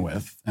begin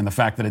with, and the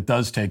fact that it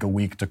does take a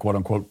week to, quote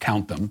unquote,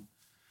 count them.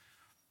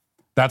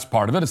 That's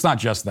part of it. It's not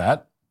just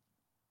that.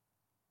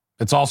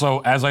 It's also,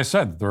 as I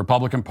said, the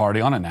Republican Party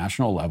on a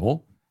national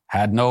level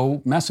had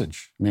no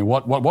message.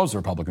 What was the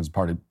Republican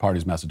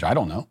Party's message? I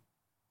don't know.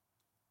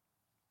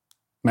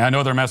 I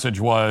know their message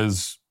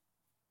was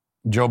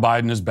Joe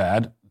Biden is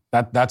bad.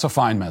 That's a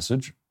fine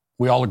message.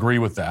 We all agree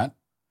with that.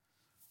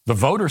 The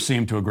voters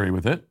seem to agree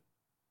with it,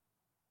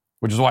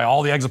 which is why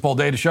all the exit poll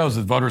data shows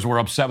that voters were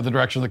upset with the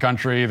direction of the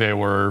country. They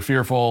were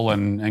fearful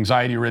and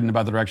anxiety-ridden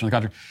about the direction of the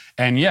country.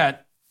 And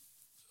yet,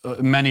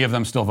 many of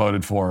them still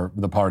voted for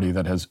the party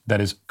that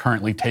is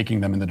currently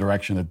taking them in the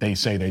direction that they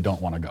say they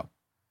don't want to go.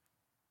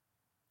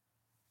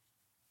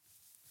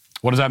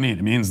 What does that mean?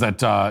 It means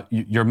that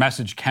your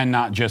message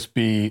cannot just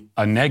be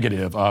a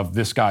negative of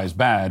this guy's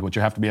bad. What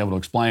you have to be able to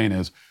explain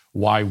is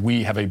why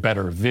we have a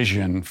better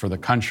vision for the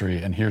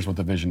country, and here's what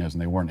the vision is,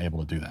 and they weren't able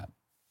to do that.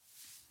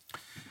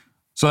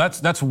 So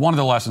that's one of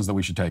the lessons that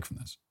we should take from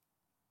this.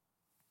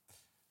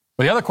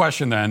 But the other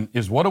question then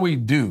is, what do we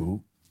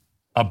do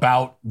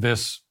about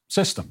this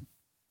system?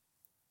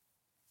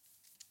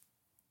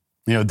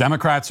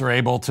 Democrats are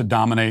able to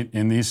dominate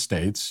in these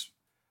states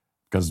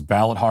because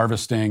ballot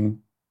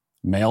harvesting,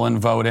 mail-in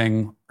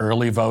voting,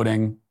 early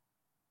voting.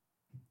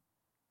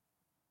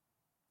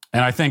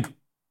 And I think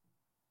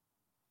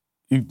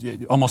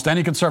almost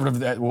any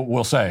conservative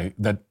will say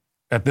that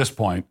at this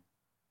point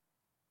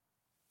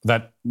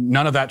that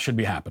none of that should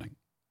be happening.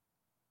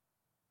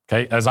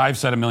 Okay, as I've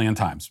said a million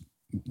times,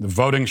 the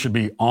voting should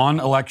be on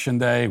election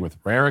day with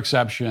rare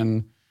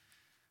exception,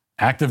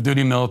 active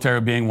duty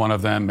military being one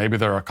of them. Maybe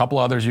there are a couple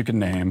others you can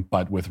name,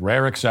 but with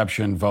rare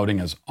exception, voting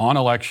is on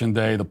election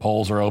day. The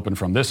polls are open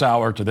from this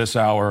hour to this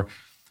hour.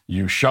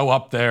 You show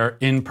up there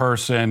in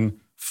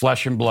person,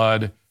 flesh and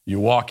blood. You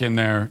walk in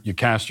there, you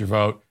cast your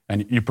vote,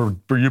 and you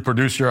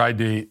produce your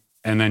ID,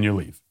 and then you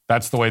leave.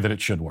 That's the way that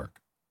it should work.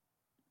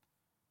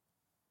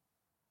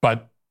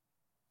 But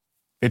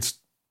it's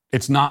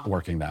not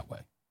working that way.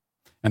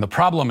 And the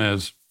problem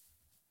is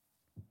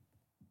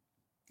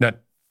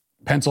that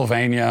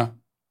Pennsylvania,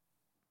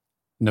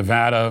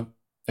 Nevada,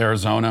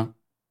 Arizona,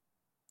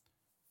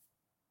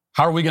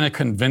 how are we going to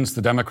convince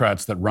the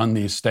Democrats that run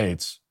these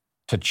states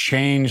to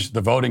change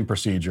the voting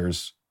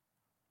procedures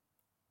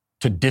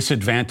to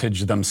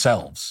disadvantage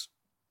themselves?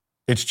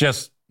 It's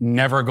just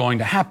never going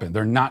to happen.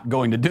 They're not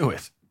going to do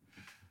it.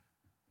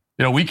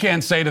 You know, we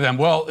can't say to them,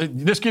 well,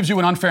 this gives you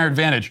an unfair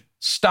advantage.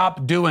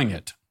 Stop doing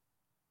it.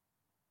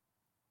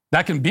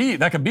 That could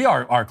be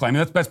our claim.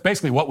 That's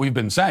basically what we've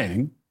been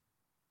saying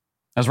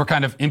as we're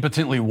kind of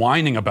impotently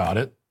whining about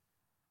it.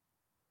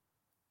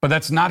 But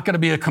that's not going to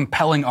be a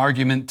compelling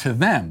argument to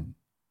them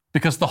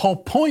because the whole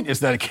point is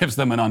that it gives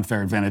them an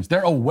unfair advantage.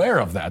 They're aware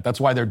of that. That's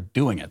why they're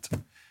doing it.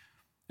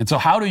 And so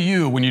how do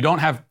you, when you don't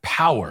have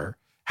power,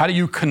 how do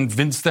you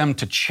convince them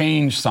to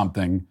change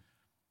something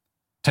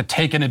to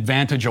take an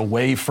advantage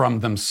away from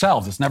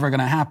themselves? It's never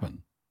going to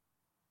happen.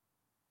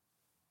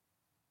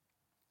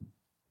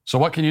 So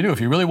what can you do? If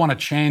you really want to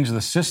change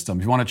the system,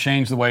 if you want to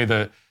change the way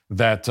that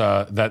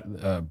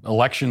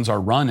elections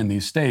are run in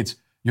these states,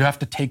 you have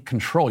to take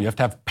control. You have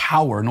to have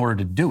power in order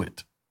to do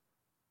it.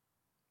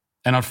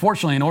 And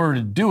unfortunately, in order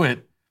to do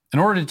it, in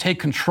order to take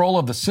control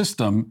of the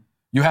system,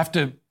 you have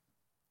to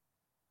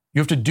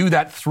do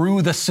that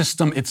through the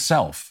system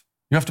itself.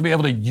 You have to be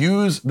able to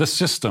use the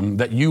system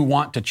that you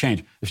want to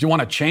change. If you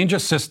want to change a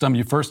system,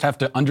 you first have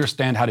to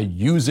understand how to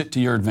use it to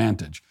your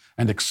advantage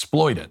and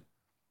exploit it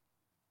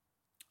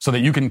so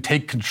that you can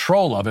take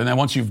control of it. And then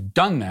once you've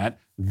done that,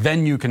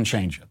 then you can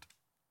change it.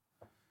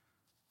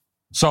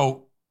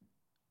 So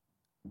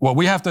what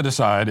we have to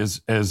decide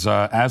is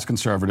as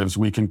conservatives,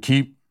 we can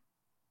keep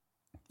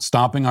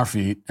stomping our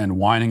feet and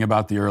whining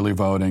about the early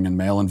voting and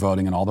mail-in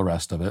voting and all the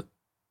rest of it.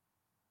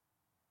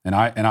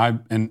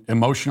 And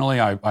emotionally,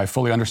 I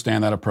fully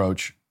understand that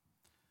approach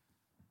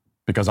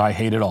because I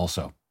hate it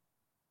also.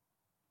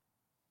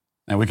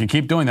 And we can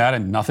keep doing that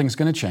and nothing's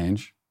going to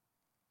change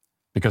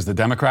because the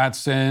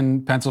Democrats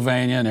in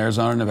Pennsylvania and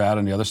Arizona, Nevada,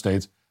 and the other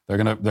states,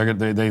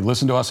 they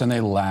listen to us and they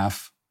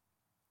laugh.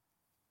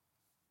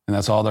 And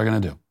that's all they're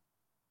going to do.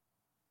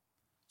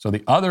 So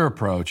the other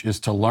approach is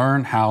to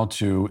learn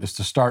is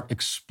to start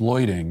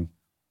exploiting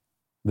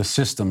the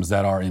systems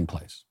that are in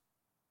place.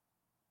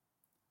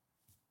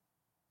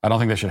 I don't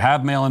think they should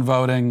have mail-in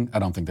voting. I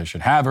don't think they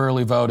should have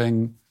early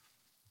voting,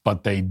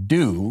 but they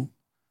do.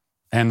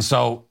 And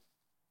so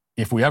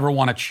if we ever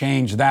want to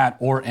change that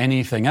or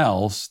anything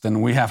else,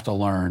 then we have to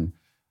learn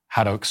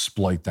how to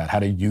exploit that, how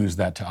to use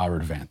that to our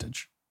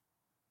advantage.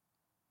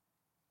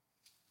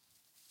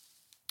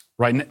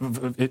 Right?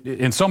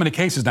 In so many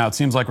cases now, it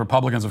seems like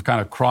Republicans have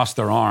kind of crossed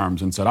their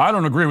arms and said, I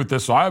don't agree with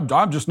this, so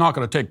I'm just not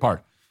going to take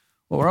part.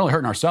 Well, we're only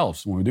hurting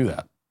ourselves when we do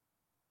that.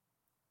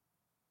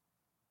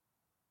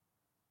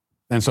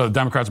 And so the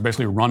Democrats are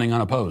basically running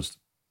unopposed.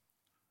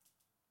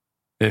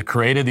 They've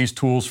created these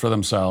tools for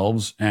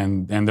themselves,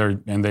 and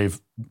they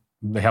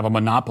have a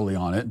monopoly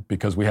on it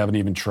because we haven't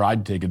even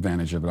tried to take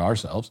advantage of it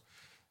ourselves,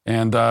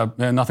 and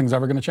nothing's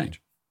ever going to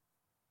change.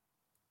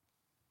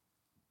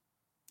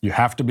 You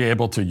have to be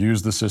able to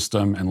use the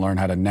system and learn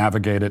how to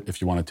navigate it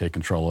if you want to take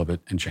control of it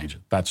and change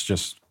it. That's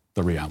just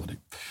the reality.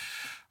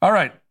 All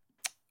right,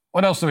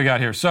 what else do we got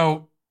here?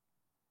 So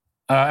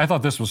I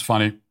thought this was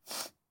funny.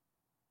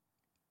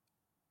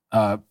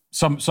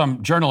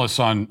 Some journalists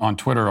on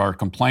Twitter are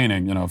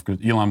complaining, because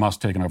Elon Musk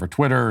taking over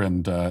Twitter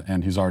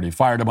and he's already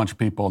fired a bunch of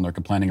people and they're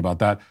complaining about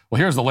that. Well,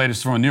 here's the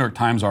latest from a New York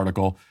Times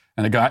article,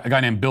 and a guy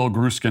named Bill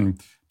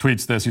Gruskin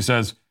tweets this. He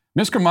says,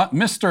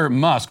 Mr.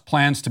 Musk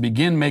plans to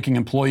begin making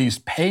employees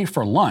pay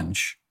for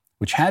lunch,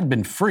 which had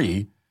been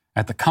free,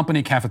 at the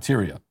company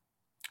cafeteria.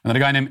 And then a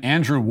guy named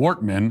Andrew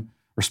Wortman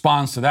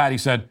responds to that. He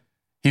said,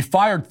 he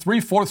fired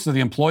 3/4 of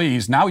the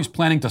employees. Now he's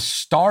planning to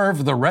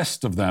starve the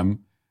rest of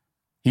them.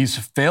 He's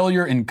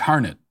failure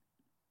incarnate.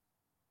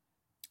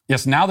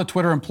 Yes, now the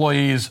Twitter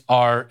employees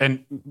are,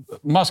 and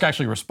Musk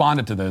actually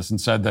responded to this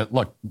and said that,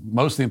 look,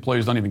 most of the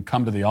employees don't even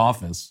come to the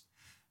office,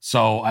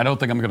 so I don't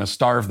think I'm going to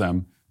starve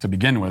them to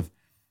begin with.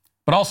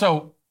 But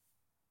also,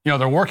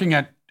 they're working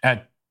at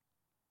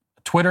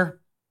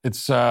Twitter. It's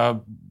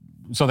so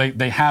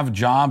they have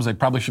jobs. They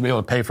probably should be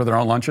able to pay for their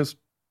own lunches.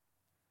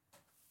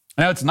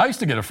 Now, it's nice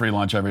to get a free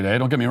lunch every day.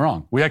 Don't get me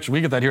wrong. We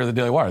get that here at the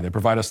Daily Wire. They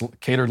provide us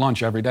catered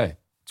lunch every day.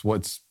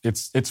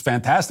 It's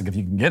fantastic if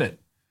you can get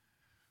it.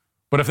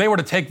 But if they were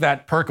to take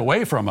that perk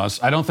away from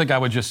us, I don't think I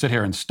would just sit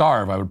here and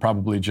starve. I would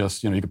probably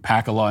just, you could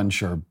pack a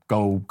lunch or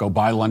go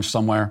buy lunch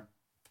somewhere.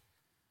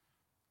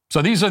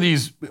 So these are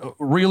these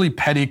really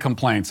petty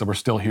complaints that we're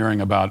still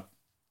hearing about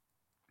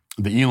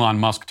the Elon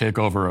Musk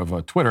takeover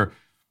of Twitter.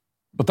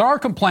 But there are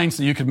complaints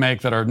that you could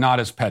make that are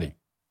not as petty.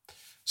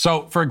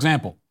 So, for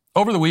example,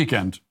 over the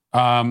weekend,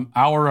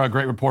 our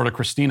great reporter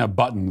Christina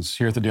Buttons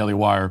here at the Daily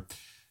Wire,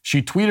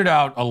 she tweeted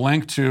out a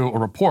link to a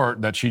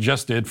report that she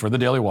just did for the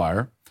Daily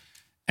Wire.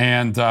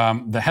 And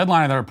the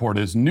headline of that report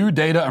is, "New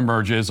data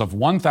emerges of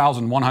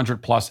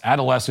 1,100 plus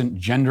adolescent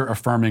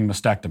gender-affirming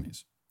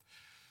mastectomies."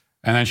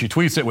 And then she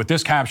tweets it with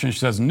this caption. She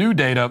says, "New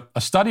data, a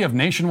study of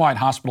nationwide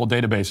hospital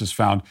databases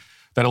found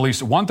that at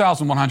least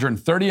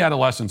 1,130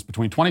 adolescents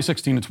between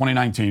 2016 and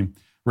 2019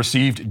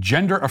 received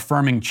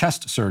gender-affirming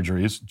chest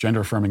surgeries,"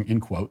 gender-affirming in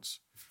quotes,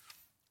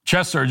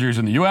 chest surgeries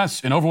in the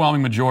U.S. An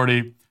overwhelming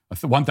majority,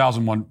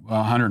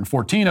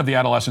 1,114 of the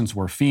adolescents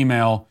were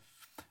female.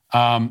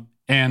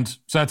 And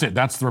so that's it.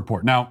 That's the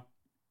report. Now,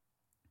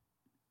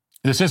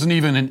 this isn't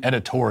even an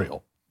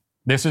editorial.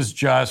 This is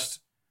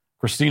just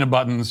Christina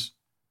Buttons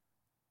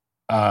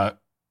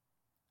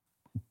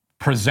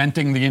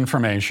presenting the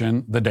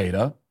information, the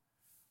data,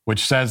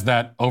 which says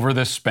that over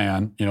this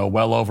span,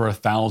 well over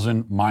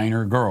 1,000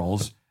 minor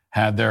girls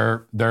had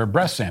their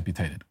breasts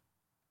amputated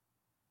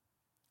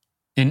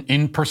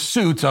in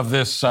pursuit of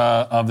this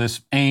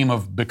aim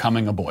of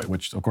becoming a boy,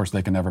 which of course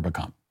they can never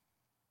become.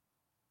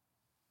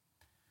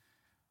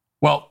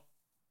 Well,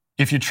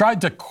 if you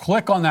tried to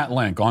click on that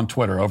link on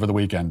Twitter over the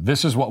weekend,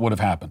 this is what would have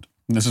happened.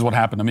 And this is what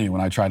happened to me when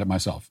I tried it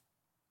myself.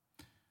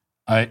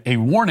 A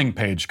warning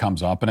page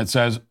comes up and it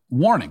says,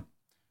 "Warning,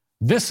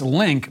 this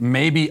link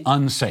may be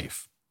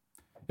unsafe."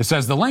 It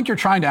says, "The link you're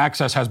trying to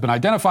access has been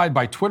identified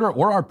by Twitter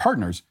or our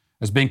partners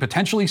as being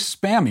potentially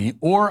spammy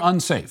or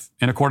unsafe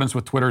in accordance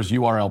with Twitter's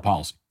URL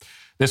policy.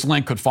 This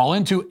link could fall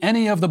into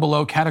any of the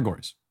below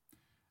categories."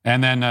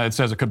 And then it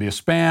says it could be a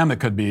spam, it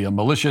could be a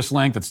malicious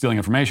link that's stealing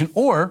information,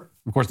 or,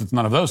 of course, it's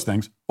none of those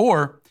things,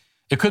 or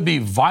it could be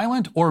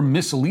violent or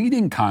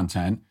misleading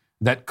content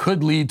that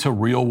could lead to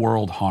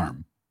real-world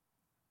harm.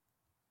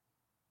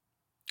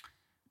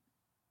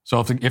 So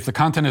if the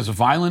content is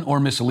violent or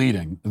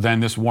misleading, then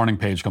this warning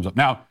page comes up.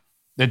 Now,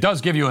 it does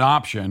give you an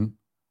option.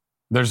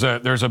 There's a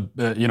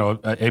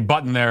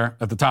button there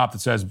at the top that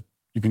says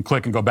you can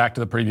click and go back to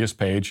the previous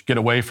page, get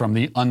away from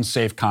the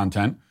unsafe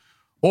content.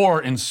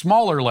 Or in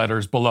smaller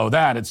letters below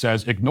that, it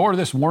says, "Ignore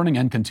this warning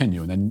and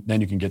continue." And then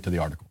you can get to the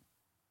article.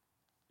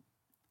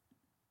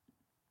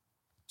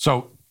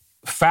 So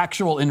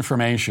factual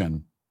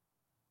information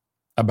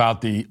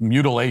about the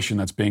mutilation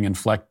that's being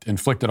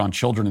inflicted on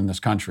children in this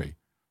country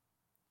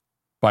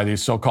by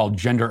these so-called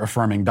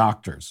gender-affirming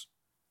doctors,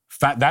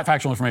 that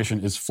factual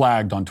information is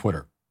flagged on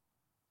Twitter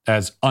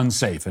as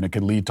unsafe, and it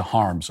could lead to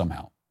harm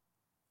somehow.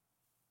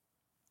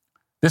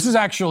 This is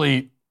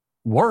actually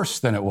worse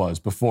than it was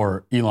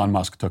before Elon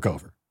Musk took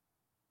over.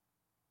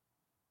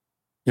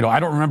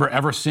 I don't remember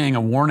ever seeing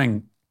a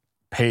warning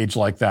page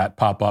like that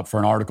pop up for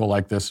an article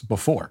like this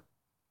before.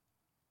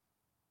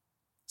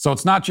 So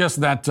it's not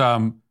just that,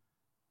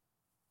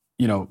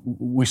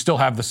 we still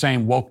have the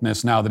same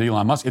wokeness now that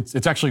Elon Musk.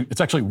 It's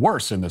actually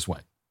worse in this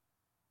way.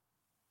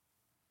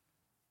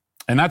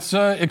 And that's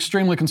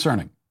extremely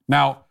concerning.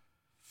 Now,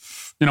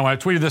 when I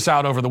tweeted this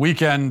out over the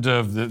weekend,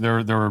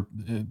 there were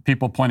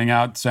people pointing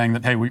out, saying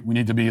that, hey, we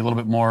need to be a little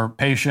bit more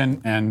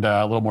patient and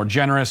a little more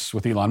generous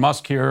with Elon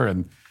Musk here.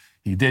 And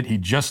he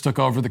just took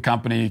over the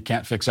company,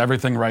 can't fix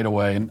everything right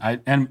away. And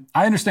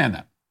I understand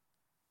that.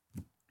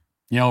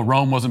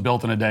 Rome wasn't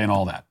built in a day and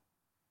all that.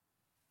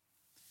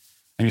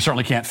 And you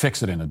certainly can't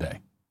fix it in a day.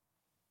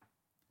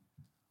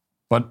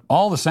 But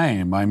all the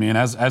same, I mean,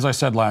 as I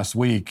said last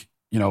week,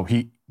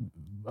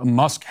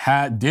 Musk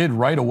did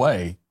right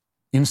away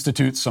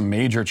institute some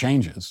major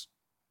changes.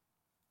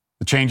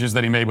 The changes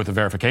that he made with the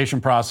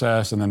verification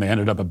process, and then they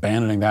ended up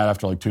abandoning that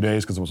after like 2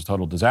 days because it was a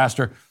total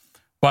disaster.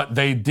 But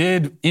they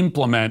did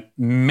implement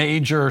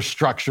major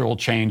structural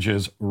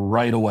changes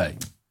right away.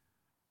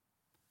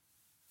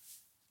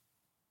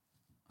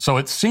 So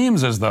it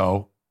seems as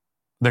though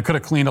they could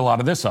have cleaned a lot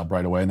of this up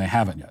right away, and they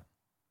haven't yet.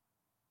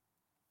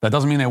 That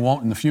doesn't mean they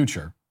won't in the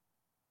future.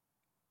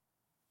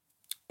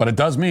 But it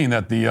does mean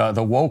that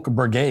the woke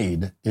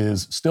brigade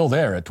is still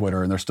there at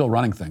Twitter, and they're still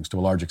running things to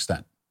a large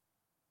extent.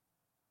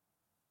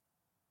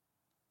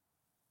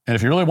 And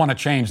if you really want to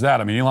change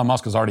that, I mean, Elon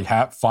Musk has already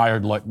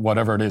fired like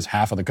whatever it is,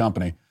 half of the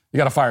company. You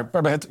got to fire,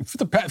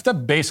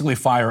 basically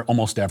fire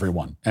almost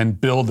everyone and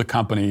build the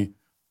company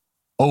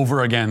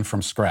over again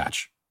from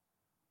scratch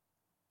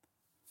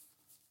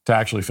to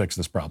actually fix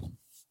this problem.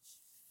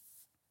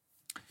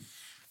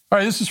 All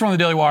right, this is from the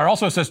Daily Wire.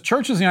 Also, it says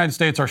churches in the United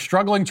States are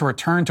struggling to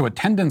return to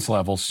attendance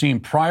levels seen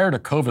prior to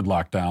COVID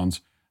lockdowns,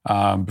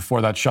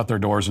 before that shut their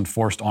doors and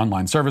forced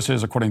online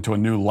services, according to a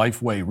new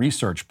Lifeway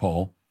research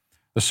poll.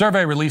 The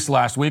survey released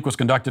last week was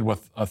conducted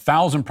with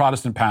 1,000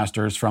 Protestant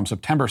pastors from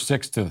September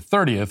 6th to the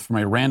 30th from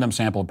a random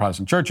sample of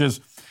Protestant churches.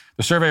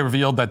 The survey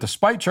revealed that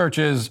despite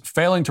churches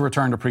failing to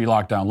return to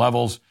pre-lockdown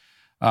levels,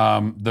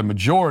 the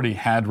majority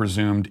had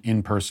resumed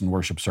in-person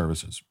worship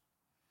services.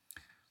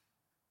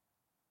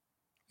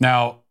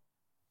 Now,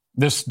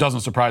 This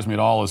doesn't surprise me at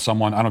all as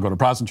someone, I don't go to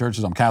Protestant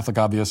churches, I'm Catholic,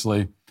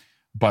 obviously,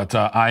 but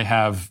I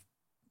have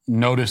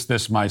noticed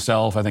this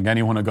myself. I think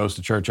anyone who goes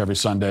to church every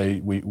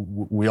Sunday,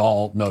 we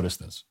all notice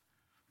this.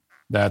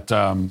 That,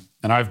 and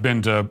I've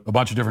been to a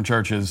bunch of different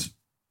churches,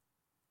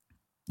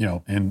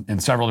 in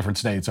several different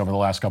states over the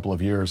last couple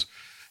of years,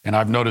 and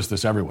I've noticed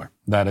this everywhere,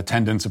 that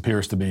attendance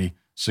appears to be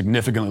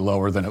significantly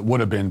lower than it would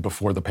have been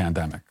before the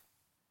pandemic.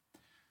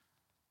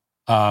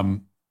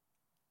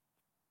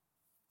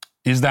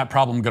 Is that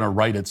problem going to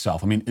right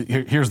itself? I mean,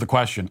 here's the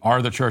question.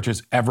 Are the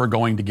churches ever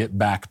going to get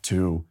back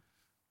to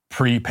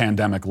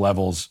pre-pandemic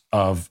levels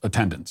of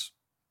attendance?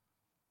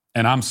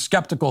 And I'm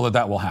skeptical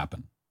that will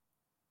happen.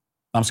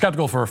 I'm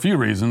skeptical for a few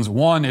reasons.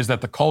 One is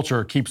that the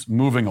culture keeps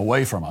moving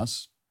away from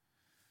us.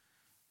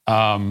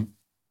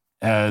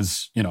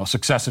 As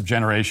successive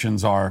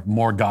generations are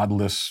more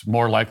godless,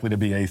 more likely to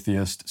be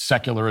atheist.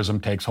 Secularism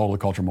takes hold of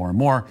the culture more and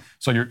more.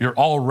 So you're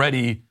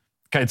already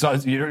trying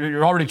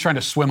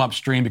to swim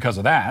upstream because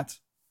of that.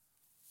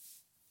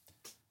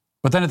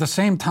 But then at the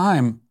same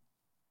time,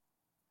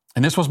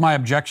 and this was my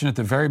objection at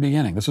the very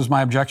beginning, this was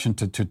my objection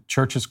to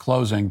churches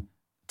closing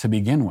to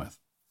begin with,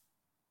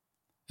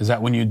 is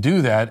that when you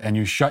do that and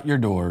you shut your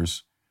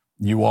doors,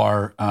 you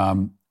are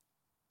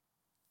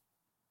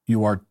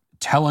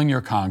telling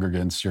your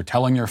congregants, you're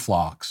telling your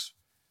flocks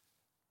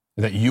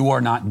that you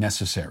are not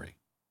necessary.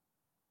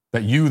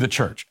 That you, the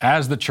church,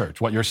 as the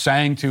church, what you're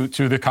saying to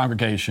the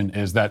congregation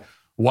is that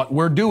what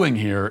we're doing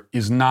here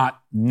is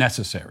not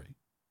necessary.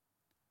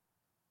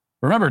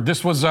 Remember,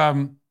 this was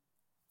during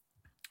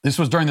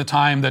the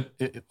time that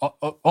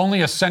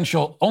only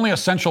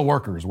essential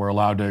workers were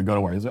allowed to go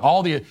to work.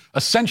 All the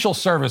essential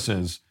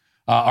services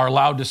are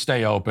allowed to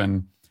stay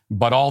open,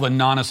 but all the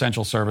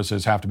non-essential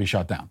services have to be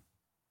shut down.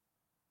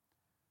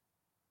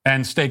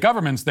 And state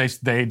governments,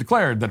 they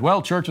declared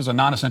that, church is a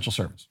non-essential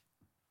service.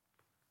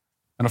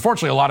 And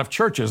unfortunately, a lot of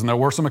churches, and there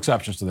were some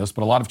exceptions to this,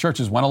 but a lot of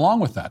churches went along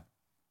with that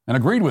and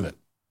agreed with it,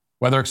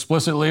 whether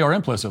explicitly or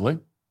implicitly,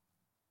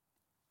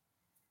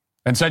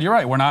 and said, you're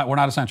right, we're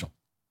not essential.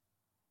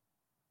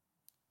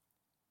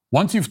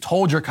 Once you've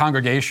told your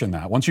congregation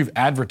that, once you've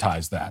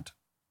advertised that,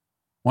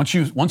 once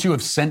you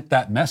have sent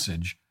that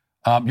message,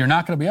 you're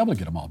not going to be able to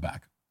get them all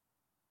back.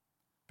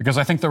 Because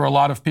I think there were a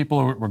lot of people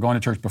who were going to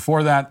church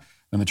before that,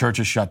 and the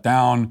churches shut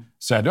down,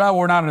 said,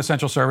 we're not an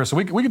essential service, so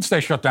we can stay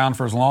shut down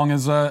for as long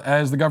as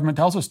the government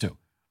tells us to.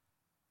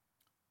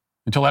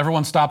 Until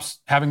everyone stops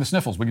having the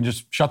sniffles, we can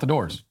just shut the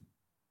doors.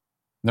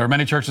 There are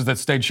many churches that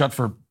stayed shut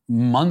for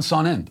months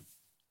on end,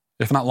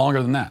 if not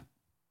longer than that.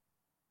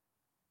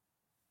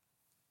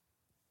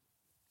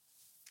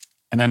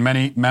 And then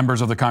many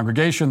members of the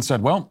congregation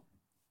said,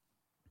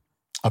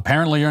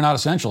 apparently you're not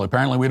essential.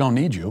 Apparently we don't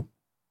need you.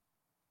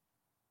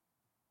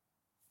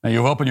 Now,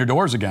 you've opened your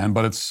doors again,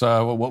 but it's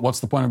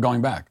what's the point of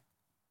going back?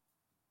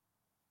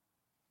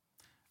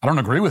 I don't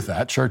agree with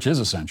that. Church is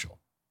essential.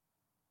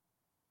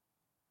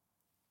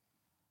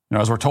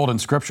 As we're told in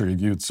Scripture,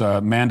 it's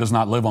man does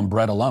not live on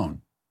bread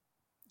alone.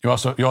 You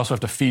also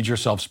have to feed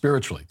yourself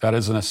spiritually. That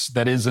is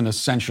an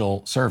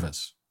essential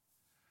service.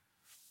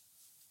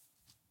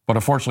 But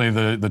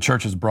unfortunately, the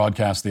church has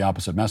broadcast the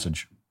opposite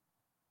message,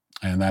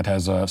 and that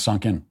has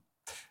sunk in.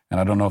 And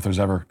I don't know if there's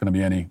ever going to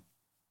be any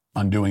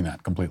undoing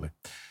that completely.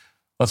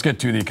 Let's get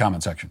to the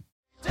comment section.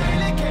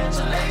 Daily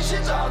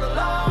cancellations are the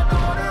law and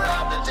order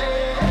of the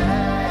day.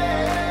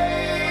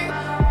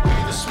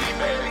 With the sweet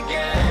baby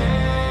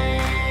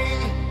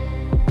gang.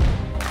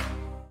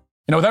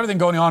 With everything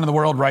going on in the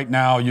world right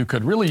now, you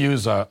could really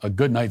use a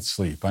good night's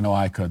sleep. I know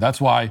I could.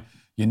 That's why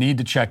you need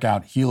to check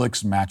out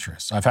Helix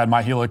Mattress. I've had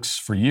my Helix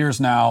for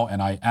years now,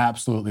 and I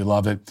absolutely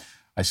love it.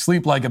 I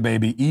sleep like a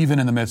baby, even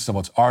in the midst of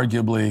what's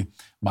arguably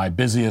my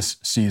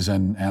busiest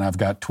season, and I've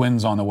got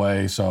twins on the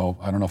way, so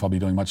I don't know if I'll be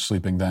doing much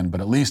sleeping then,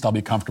 but at least I'll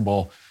be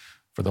comfortable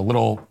for the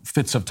little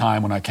fits of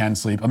time when I can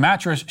sleep. A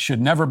mattress should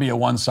never be a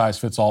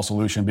one-size-fits-all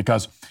solution,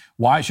 because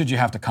why should you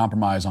have to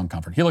compromise on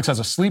comfort? Helix has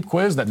a sleep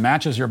quiz that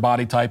matches your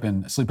body type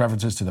and sleep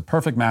preferences to the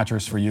perfect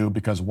mattress for you,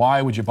 because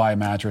why would you buy a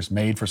mattress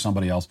made for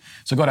somebody else?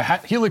 So go to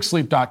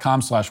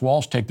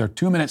helixsleep.com/Walsh, take their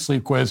 2-minute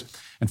sleep quiz,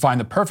 and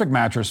find the perfect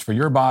mattress for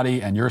your body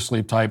and your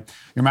sleep type.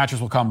 Your mattress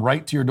will come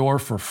right to your door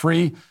for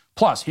free.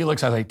 Plus,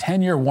 Helix has a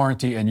 10-year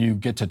warranty, and you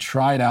get to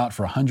try it out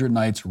for 100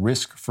 nights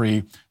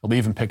risk-free. They'll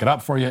even pick it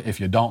up for you if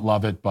you don't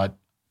love it, but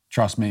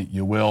trust me,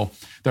 you will.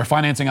 Their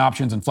financing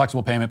options and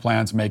flexible payment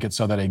plans make it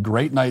so that a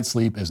great night's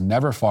sleep is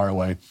never far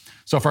away.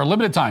 So for a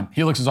limited time,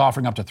 Helix is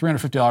offering up to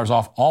 $350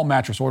 off all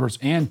mattress orders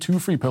and 2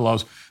 free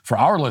pillows. For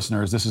our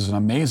listeners, this is an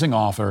amazing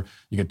offer.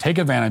 You can take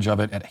advantage of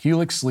it at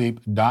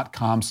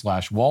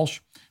helixsleep.com/Walsh.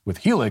 With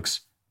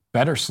Helix,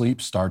 better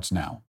sleep starts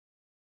now.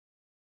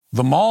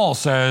 The Mall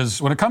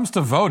says, when it comes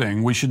to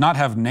voting, we should not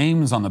have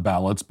names on the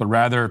ballots, but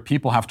rather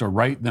people have to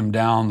write them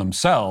down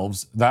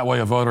themselves. That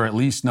way a voter at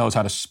least knows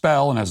how to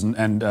spell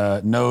and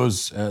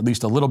knows at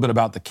least a little bit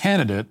about the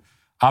candidate.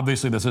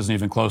 Obviously, this isn't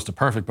even close to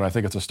perfect, but I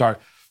think it's a start.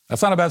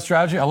 That's not a bad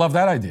strategy. I love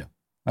that idea.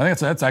 I think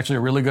that's actually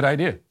a really good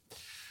idea.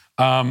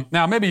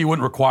 Now, maybe you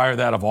wouldn't require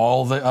that of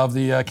all of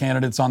the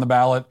candidates on the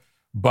ballot,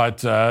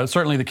 but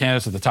certainly the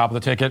candidates at the top of the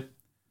ticket,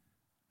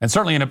 and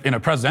certainly in a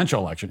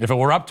presidential election. If it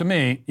were up to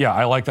me, yeah,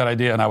 I like that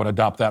idea, and I would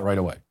adopt that right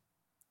away.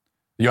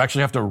 You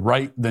actually have to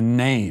write the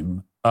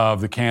name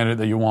of the candidate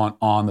that you want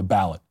on the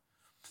ballot,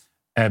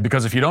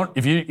 because if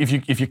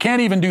you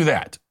can't even do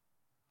that,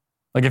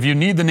 like if you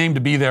need the name to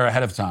be there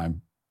ahead of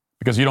time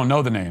because you don't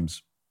know the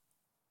names,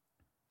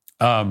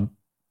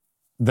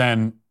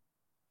 then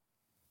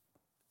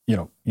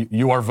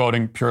you are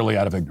voting purely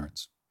out of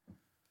ignorance,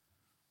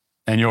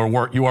 and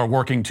you are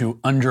working to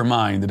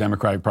undermine the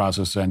democratic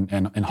process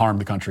and harm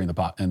the country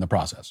in the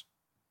process.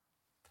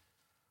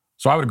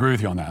 So I would agree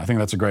with you on that. I think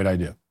that's a great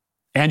idea,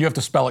 and you have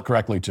to spell it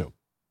correctly too.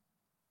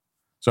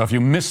 So if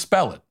you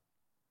misspell it,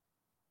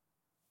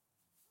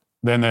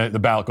 then the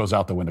ballot goes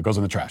out the window, goes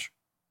in the trash.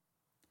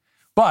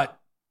 But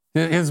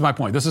here's my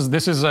point. This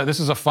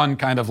is a fun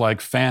kind of like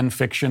fan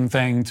fiction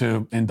thing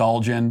to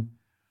indulge in.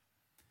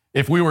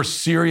 If we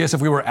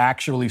were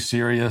actually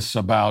serious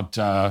about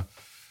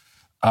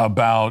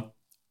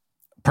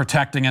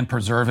protecting and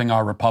preserving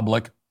our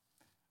republic,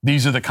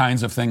 these are the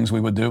kinds of things we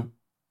would do.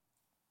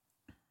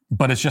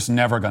 But it's just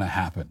never going to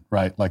happen,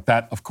 right? Like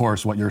that, of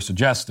course, what you're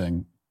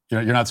suggesting,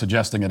 you're not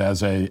suggesting it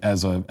as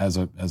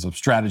a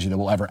strategy that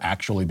will ever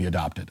actually be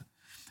adopted.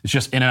 It's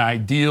just in an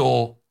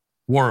ideal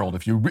world.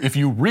 If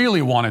you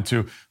really wanted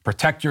to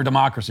protect your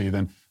democracy,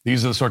 then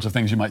these are the sorts of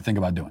things you might think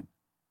about doing.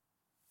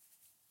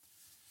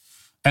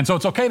 And so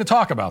it's okay to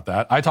talk about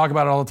that. I talk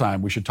about it all the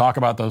time. We should talk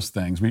about those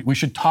things. We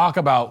should talk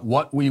about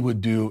what we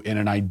would do in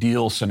an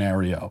ideal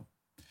scenario,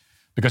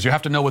 because you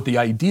have to know what the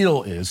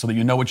ideal is so that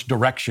you know which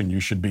direction you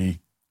should be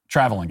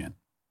traveling in.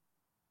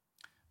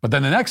 But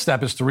then the next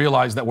step is to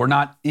realize that we're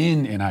not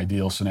in an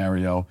ideal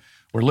scenario.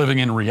 We're living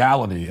in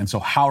reality. And so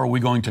how are we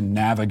going to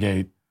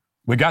navigate?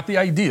 We got the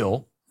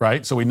ideal,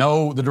 right? So we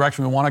know the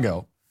direction we want to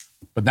go.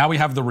 But now we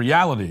have the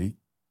reality.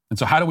 And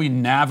so how do we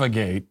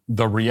navigate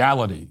the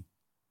reality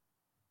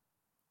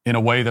in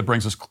a way that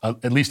brings us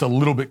at least a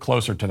little bit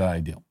closer to that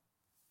ideal?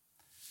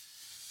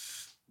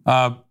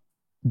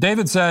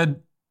 David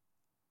said,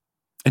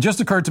 it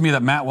just occurred to me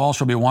that Matt Walsh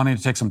will be wanting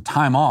to take some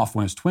time off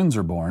when his twins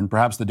are born.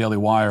 Perhaps the Daily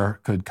Wire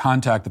could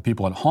contact the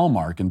people at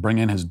Hallmark and bring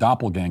in his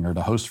doppelganger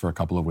to host for a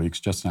couple of weeks.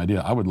 Just an idea.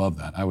 I would love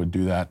that. I would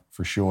do that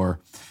for sure.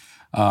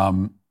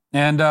 I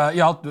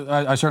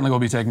certainly will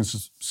be taking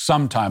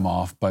some time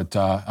off, but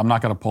I'm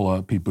not going to pull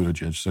a Pete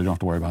Buttigieg, so you don't have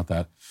to worry about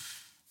that.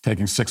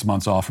 Taking 6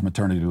 months off from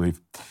maternity leave.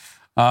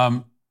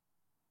 Adam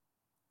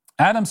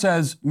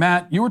says,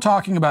 Matt, you were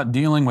talking about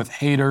dealing with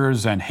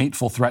haters and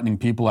hateful, threatening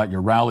people at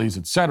your rallies,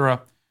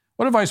 etc.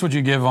 What advice would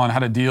you give on how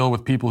to deal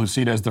with people who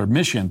see it as their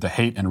mission to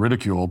hate and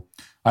ridicule?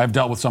 I have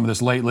dealt with some of this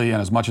lately,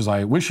 and as much as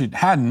I wish it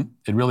hadn't,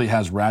 it really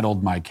has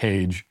rattled my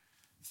cage.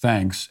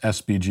 Thanks,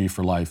 SBG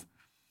for life.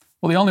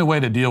 Well, the only way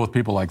to deal with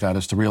people like that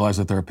is to realize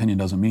that their opinion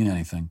doesn't mean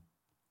anything.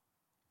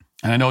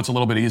 And I know it's a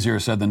little bit easier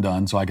said than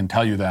done, so I can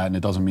tell you that, and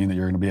it doesn't mean that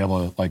you're going to be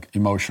able to like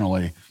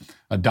emotionally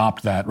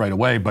adopt that right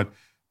away. But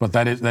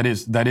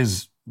that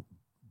is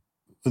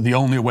the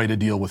only way to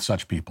deal with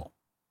such people,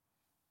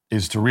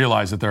 is to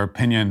realize that their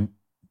opinion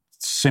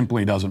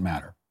simply doesn't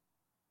matter.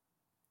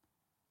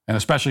 And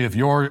especially if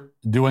you're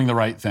doing the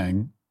right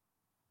thing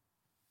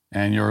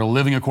and you're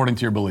living according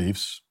to your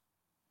beliefs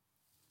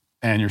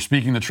and you're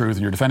speaking the truth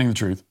and you're defending the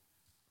truth,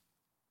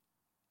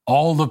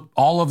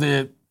 all of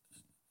the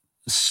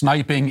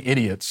sniping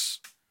idiots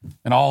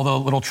and all the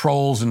little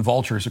trolls and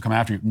vultures who come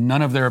after you,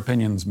 none of their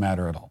opinions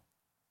matter at all.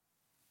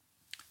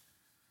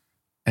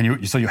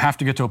 And so you have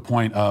to get to a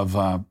point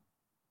of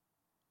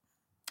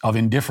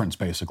indifference,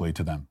 basically,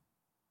 to them.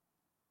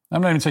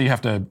 I'm not even saying you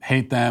have to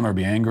hate them or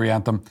be angry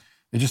at them.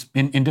 They're just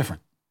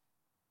indifferent.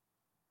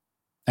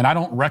 And I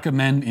don't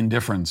recommend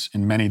indifference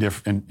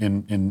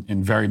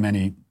in very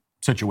many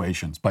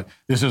situations, but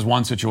this is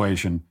one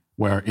situation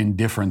where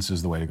indifference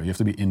is the way to go. You have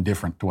to be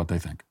indifferent to what they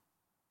think.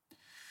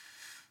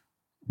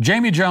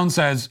 Jamie Jones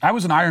says, I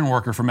was an iron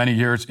worker for many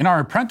years. In our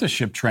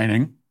apprenticeship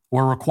training,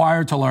 we're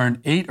required to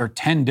learn 8 or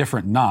 10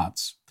 different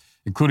knots,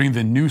 including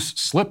the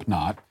noose/slip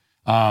knot.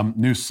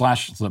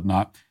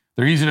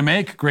 They're easy to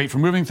make, great for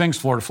moving things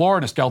floor to floor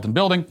in a skeleton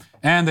building,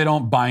 and they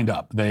don't bind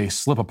up. They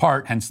slip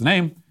apart, hence the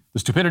name. The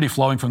stupidity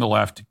flowing from the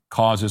left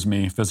causes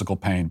me physical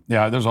pain.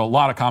 Yeah, there's a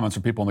lot of comments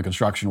from people in the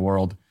construction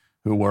world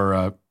who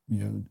were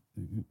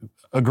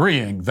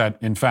agreeing that,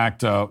 in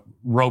fact,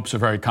 ropes are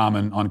very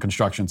common on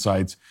construction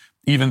sites.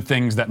 Even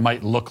things that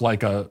might look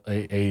like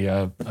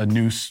a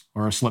noose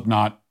or a slip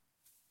knot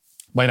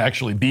might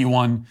actually be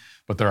one,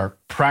 but there are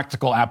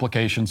practical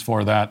applications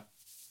for that.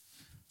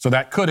 So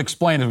that could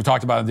explain, as we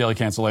talked about in Daily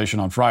Cancellation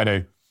on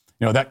Friday,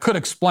 that could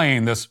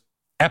explain this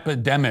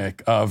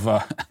epidemic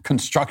of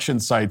construction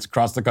sites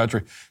across the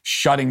country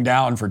shutting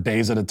down for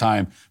days at a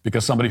time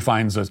because somebody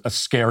finds a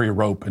scary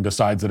rope and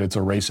decides that it's a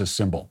racist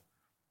symbol.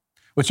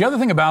 Which the other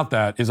thing about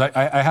that is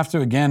I have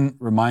to again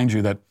remind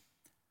you that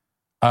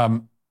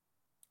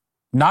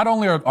not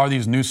only are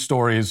these news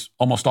stories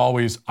almost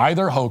always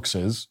either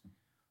hoaxes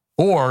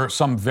or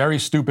some very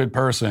stupid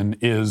person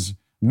is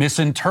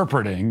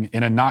misinterpreting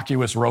an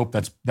innocuous rope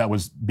that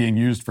was being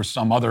used for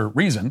some other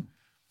reason.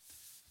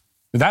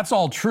 That's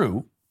all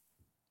true.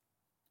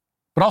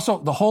 But also,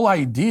 the whole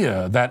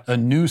idea that a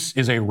noose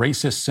is a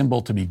racist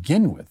symbol to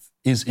begin with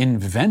is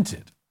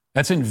invented.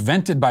 That's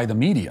invented by the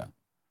media.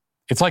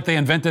 It's like they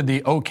invented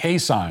the OK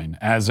sign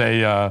as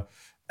a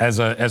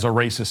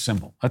racist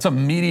symbol. That's a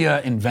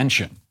media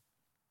invention.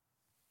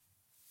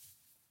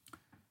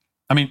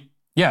 I mean,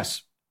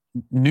 yes,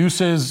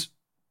 nooses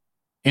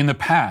in the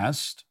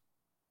past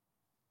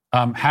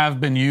have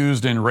been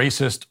used in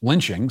racist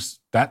lynchings.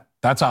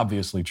 That's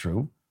obviously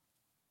true.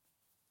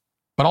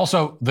 But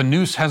also, the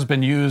noose has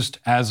been used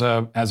as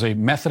a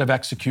method of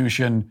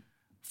execution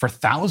for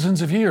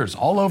thousands of years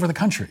all over the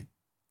country.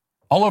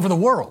 All over the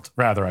world,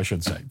 rather, I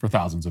should say, for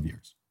thousands of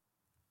years.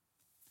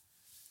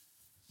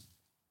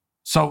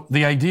 So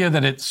the idea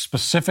that it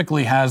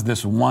specifically has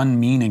this one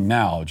meaning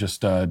now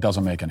just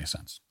doesn't make any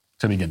sense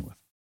to begin with.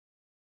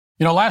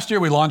 You know, last year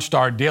we launched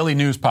our daily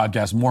news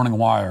podcast, Morning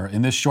Wire.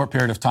 In this short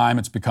period of time,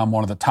 it's become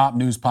one of the top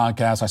news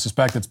podcasts. I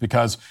suspect it's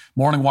because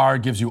Morning Wire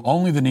gives you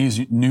only the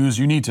news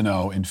you need to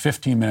know in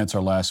 15 minutes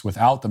or less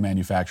without the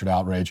manufactured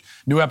outrage.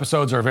 New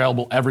episodes are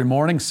available every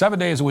morning, 7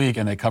 days a week,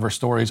 and they cover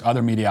stories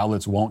other media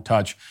outlets won't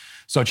touch.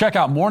 So check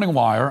out Morning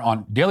Wire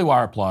on Daily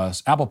Wire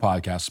Plus, Apple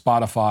Podcasts,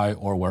 Spotify,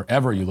 or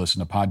wherever you listen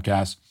to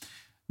podcasts.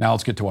 Now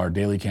let's get to our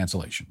daily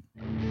cancellation.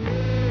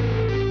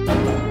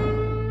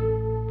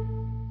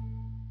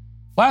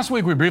 Last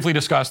week, we briefly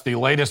discussed the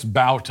latest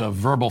bout of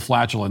verbal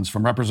flatulence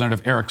from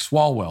Representative Eric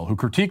Swalwell, who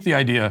critiqued the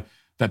idea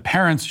that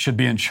parents should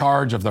be in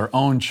charge of their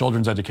own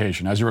children's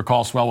education. As you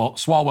recall,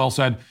 Swalwell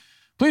said,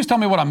 "Please tell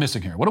me what I'm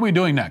missing here. What are we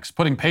doing next?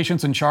 Putting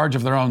patients in charge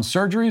of their own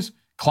surgeries?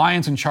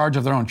 Clients in charge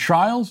of their own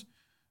trials?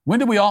 When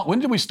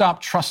did we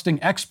stop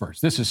trusting experts?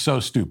 This is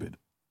so stupid."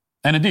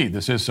 And indeed,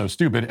 this is so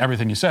stupid.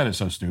 Everything he said is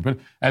so stupid.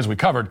 As we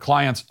covered,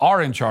 clients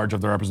are in charge of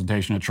their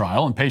representation at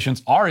trial, and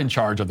patients are in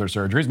charge of their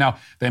surgeries. Now,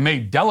 they may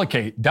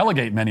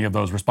delegate many of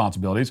those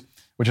responsibilities,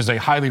 which is a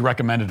highly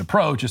recommended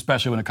approach,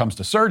 especially when it comes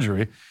to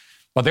surgery,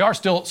 but they are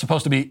still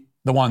supposed to be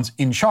the ones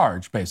in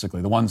charge,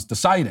 basically, the ones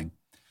deciding.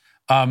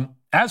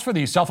 As for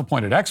the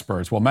self-appointed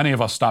experts, well, many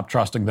of us stopped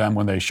trusting them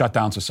when they shut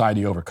down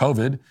society over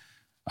COVID,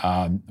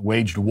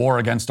 waged war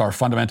against our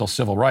fundamental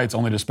civil rights,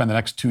 only to spend the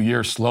next 2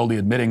 years slowly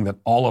admitting that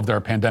all of their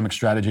pandemic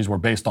strategies were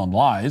based on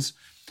lies.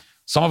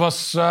 Some of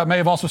us may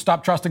have also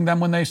stopped trusting them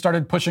when they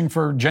started pushing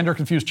for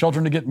gender-confused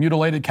children to get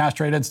mutilated,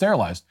 castrated, and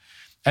sterilized.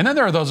 And then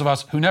there are those of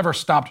us who never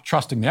stopped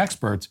trusting the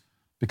experts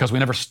because we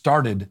never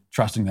started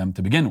trusting them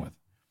to begin with.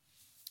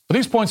 But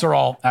these points are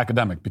all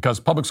academic because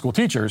public school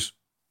teachers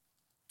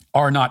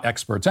are not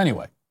experts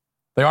anyway.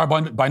 They are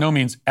by no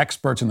means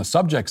experts in the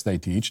subjects they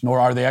teach, nor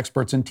are they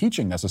experts in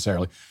teaching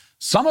necessarily.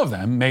 Some of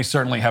them may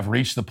certainly have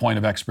reached the point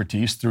of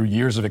expertise through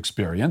years of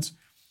experience,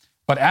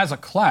 but as a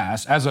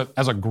class, as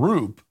a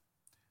group,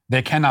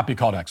 they cannot be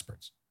called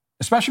experts,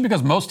 especially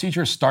because most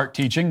teachers start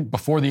teaching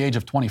before the age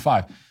of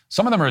 25.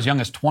 Some of them are as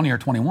young as 20 or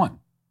 21.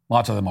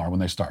 Lots of them are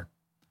when they start.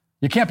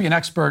 You can't be an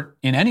expert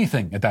in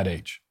anything at that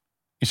age.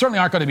 You certainly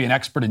aren't going to be an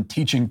expert in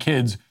teaching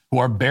kids who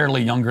are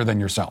barely younger than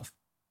yourself.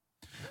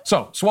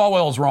 So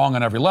Swalwell is wrong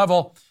on every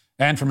level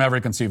and from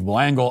every conceivable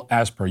angle,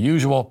 as per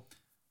usual.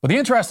 But the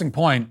interesting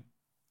point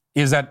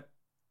is that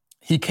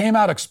he came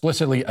out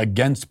explicitly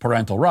against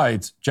parental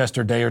rights just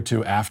a day or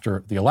two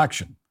after the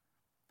election.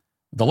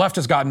 The left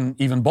has gotten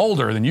even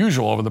bolder than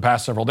usual over the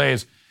past several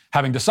days,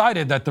 having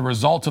decided that the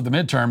results of the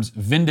midterms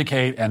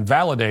vindicate and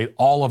validate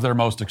all of their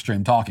most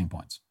extreme talking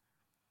points.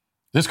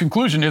 This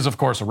conclusion is, of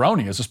course,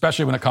 erroneous,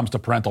 especially when it comes to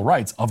parental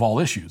rights of all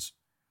issues.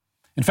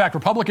 In fact,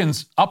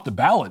 Republicans up the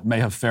ballot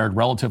may have fared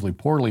relatively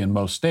poorly in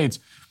most states,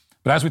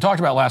 but as we talked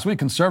about last week,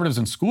 conservatives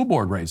in school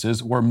board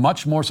races were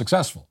much more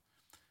successful.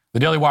 The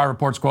Daily Wire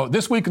reports, quote,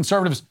 "This week,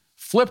 conservatives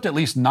flipped at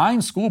least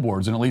 9 school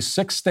boards in at least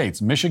 6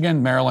 states,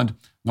 Michigan, Maryland,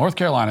 North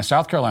Carolina,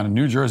 South Carolina,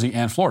 New Jersey,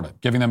 and Florida,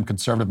 giving them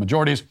conservative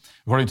majorities,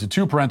 according to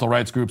 2 parental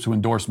rights groups who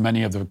endorsed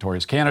many of the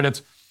victorious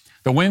candidates.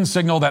 The wins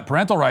signal that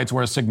parental rights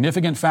were a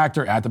significant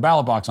factor at the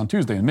ballot box on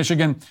Tuesday. In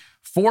Michigan,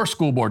 4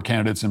 school board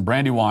candidates in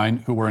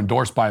Brandywine, who were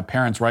endorsed by a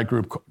parents'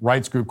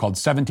 rights group called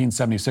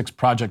 1776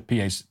 Project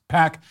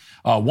PAC,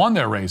 won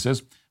their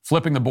races,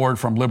 flipping the board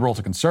from liberal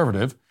to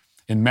conservative.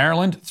 In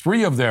Maryland,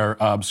 3 of their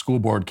school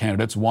board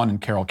candidates won in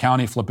Carroll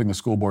County, flipping the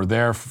school board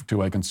there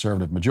to a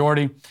conservative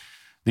majority.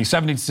 The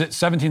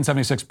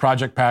 1776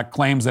 Project PAC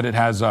claims that it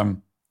has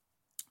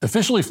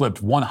officially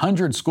flipped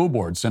 100 school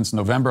boards since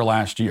November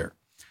last year.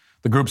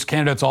 The group's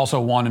candidates also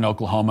won in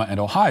Oklahoma and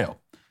Ohio.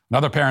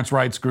 Another parents'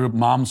 rights group,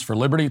 Moms for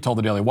Liberty, told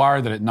the Daily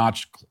Wire that it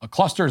notched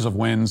clusters of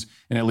wins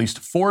in at least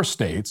 4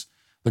 states.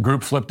 The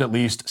group flipped at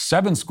least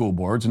 7 school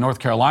boards. In North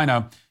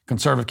Carolina,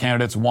 conservative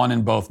candidates won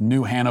in both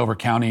New Hanover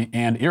County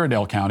and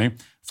Iredell County,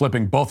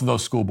 flipping both of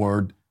those school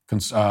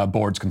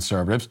boards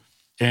conservatives.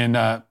 In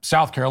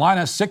South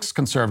Carolina, 6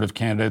 conservative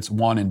candidates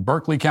won in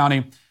Berkeley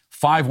County,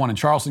 5 won in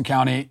Charleston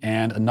County,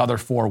 and another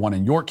 4 won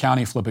in York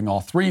County, flipping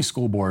all 3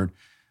 school board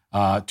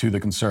to the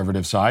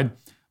conservative side.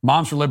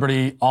 Moms for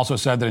Liberty also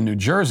said that in New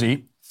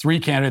Jersey, 3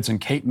 candidates in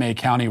Cape May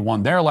County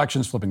won their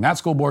elections, flipping that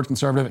school board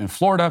conservative. In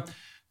Florida,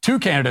 2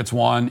 candidates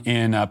won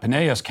in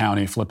Pinellas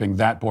County, flipping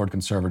that board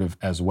conservative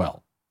as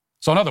well.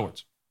 So in other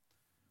words,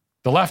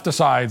 the left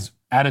decides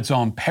at its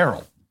own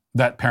peril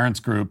that parents'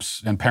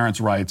 groups and parents'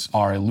 rights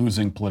are a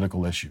losing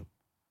political issue.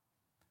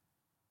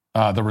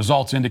 The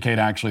results indicate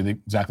actually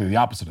exactly the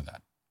opposite of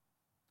that.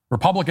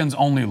 Republicans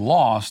only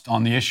lost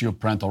on the issue of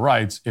parental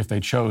rights if they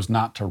chose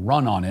not to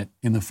run on it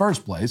in the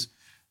first place,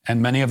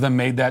 and many of them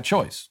made that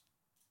choice.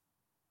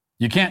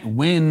 You can't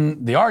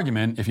win the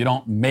argument if you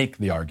don't make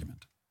the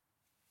argument.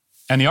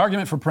 And the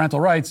argument for parental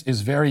rights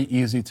is very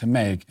easy to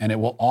make, and it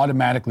will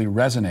automatically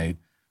resonate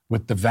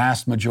with the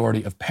vast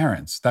majority of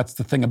parents. That's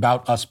the thing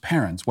about us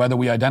parents. Whether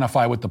we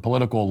identify with the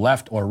political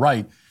left or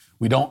right,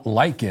 we don't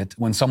like it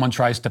when someone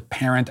tries to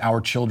parent our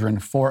children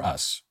for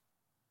us.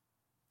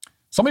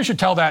 Somebody should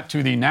tell that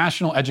to the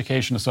National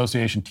Education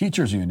Association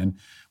Teachers Union,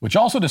 which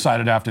also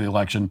decided after the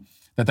election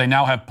that they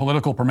now have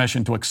political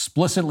permission to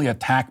explicitly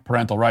attack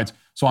parental rights.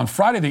 So on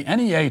Friday, the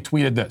NEA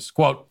tweeted this,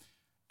 quote,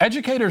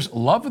 "Educators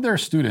love their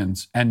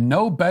students and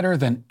know better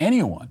than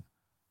anyone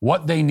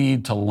what they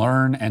need to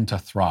learn and to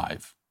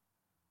thrive."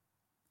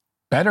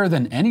 Better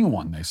than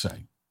anyone, they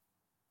say.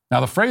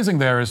 Now, the phrasing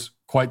there is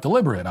quite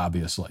deliberate,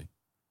 obviously.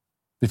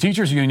 The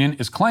teachers union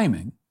is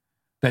claiming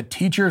that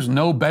teachers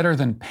know better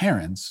than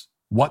parents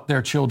what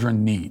their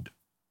children need.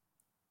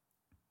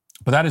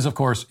 But that is, of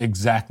course,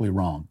 exactly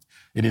wrong.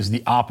 It is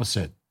the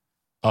opposite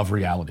of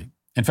reality.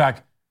 In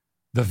fact,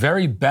 the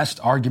very best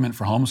argument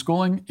for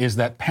homeschooling is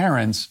that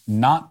parents,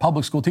 not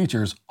public school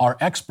teachers, are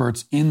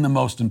experts in the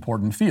most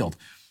important field.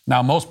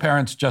 Now, most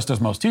parents, just as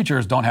most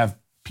teachers, don't have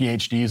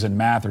PhDs in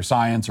math or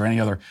science or any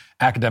other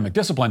academic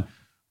discipline,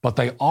 but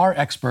they are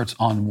experts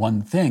on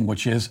one thing,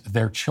 which is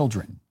their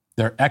children.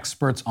 They're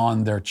experts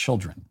on their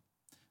children.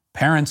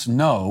 Parents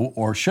know,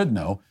 or should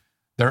know,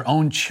 their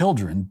own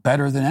children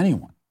better than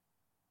anyone.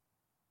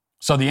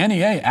 So the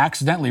NEA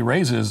accidentally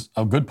raises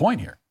a good point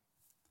here.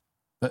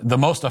 The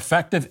most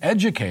effective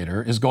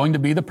educator is going to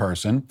be the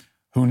person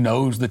who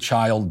knows the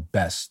child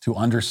best, who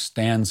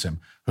understands him,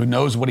 who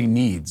knows what he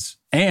needs,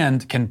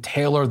 and can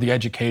tailor the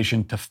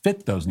education to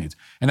fit those needs.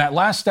 And that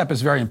last step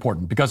is very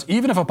important because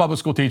even if a public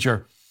school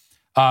teacher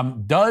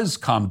does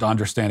come to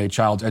understand a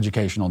child's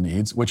educational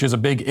needs, which is a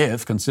big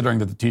if, considering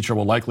that the teacher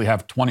will likely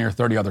have 20 or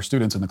 30 other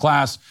students in the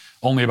class,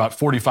 only about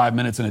 45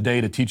 minutes in a day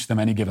to teach them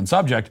any given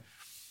subject.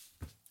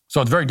 So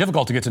it's very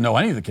difficult to get to know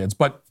any of the kids.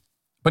 But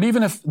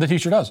even if the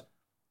teacher does,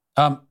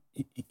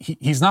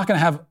 he's not going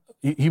to have,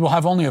 he will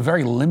have only a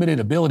very limited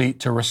ability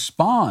to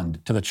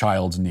respond to the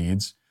child's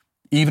needs,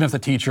 even if the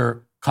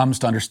teacher comes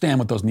to understand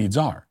what those needs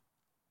are.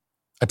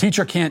 A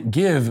teacher can't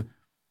give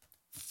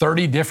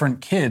 30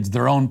 different kids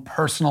their own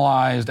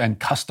personalized and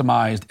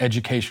customized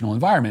educational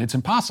environment. It's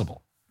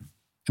impossible. And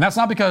that's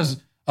not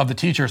because of the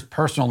teacher's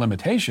personal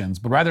limitations,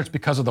 but rather it's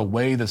because of the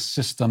way the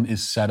system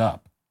is set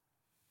up.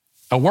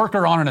 A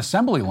worker on an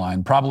assembly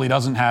line probably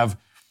doesn't have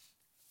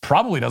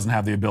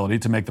the ability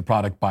to make the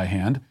product by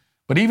hand.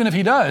 But even if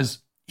he does,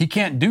 he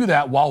can't do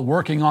that while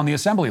working on the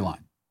assembly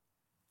line.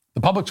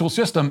 The public school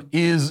system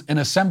is an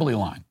assembly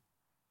line.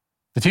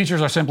 The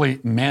teachers are simply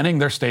manning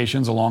their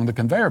stations along the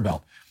conveyor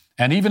belt.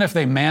 And even if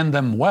they man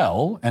them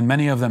well, and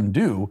many of them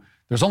do,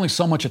 there's only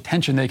so much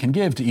attention they can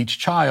give to each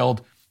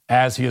child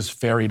as he is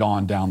ferried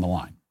on down the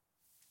line.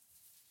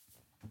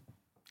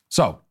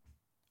 So,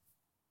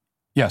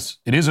 yes,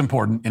 it is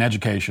important in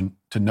education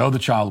to know the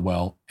child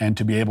well and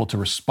to be able to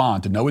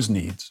respond, to know his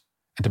needs,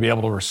 and to be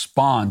able to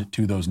respond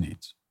to those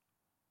needs.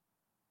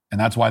 And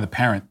that's why the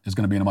parent is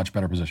going to be in a much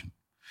better position.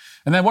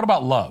 And then what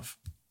about love?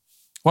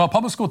 Well,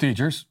 public school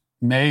teachers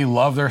may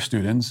love their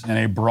students in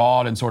a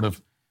broad and sort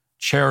of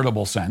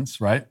charitable sense,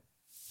 right?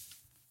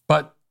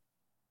 But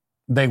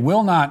they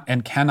will not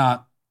and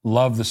cannot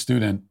love the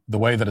student the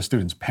way that a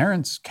student's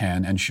parents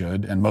can and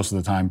should, and most of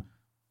the time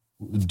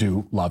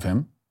do love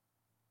him.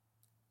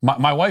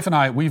 My wife and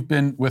I, we've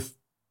been with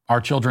our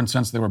children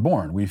since they were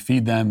born. We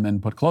feed them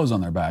and put clothes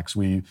on their backs.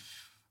 We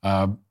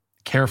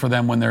care for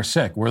them when they're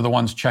sick. We're the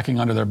ones checking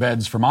under their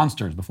beds for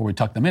monsters before we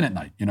tuck them in at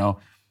night. You know,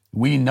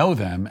 we know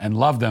them and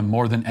love them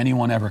more than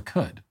anyone ever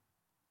could.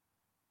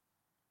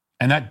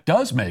 And that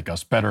does make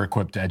us better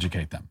equipped to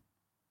educate them.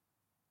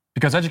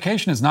 Because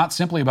education is not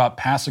simply about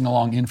passing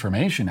along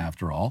information,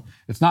 after all.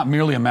 It's not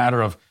merely a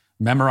matter of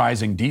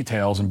memorizing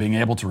details and being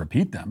able to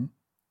repeat them.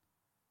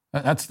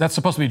 That's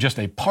supposed to be just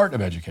a part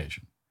of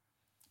education.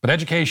 But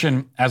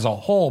education as a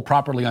whole,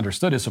 properly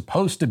understood, is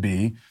supposed to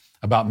be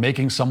about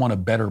making someone a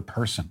better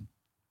person.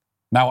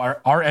 Now,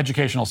 our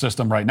educational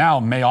system right now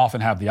may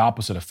often have the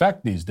opposite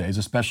effect these days,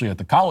 especially at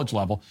the college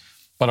level.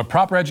 But a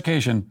proper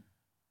education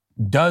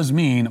does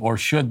mean or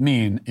should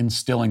mean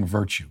instilling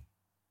virtue.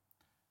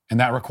 And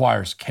that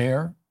requires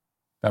care,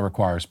 that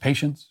requires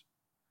patience,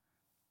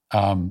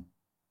 that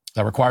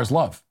requires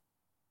love,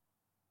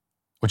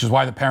 which is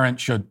why the parent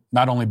should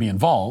not only be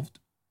involved,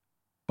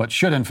 but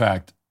should in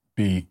fact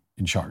be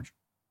in charge.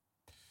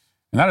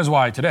 And that is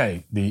why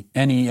today the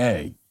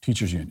NEA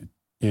Teachers Union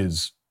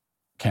is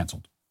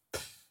canceled.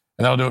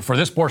 And that'll do it for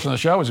this portion of the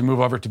show as we move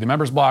over to the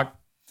members block.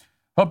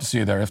 Hope to see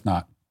you there. If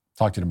not,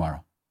 talk to you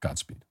tomorrow.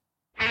 Godspeed.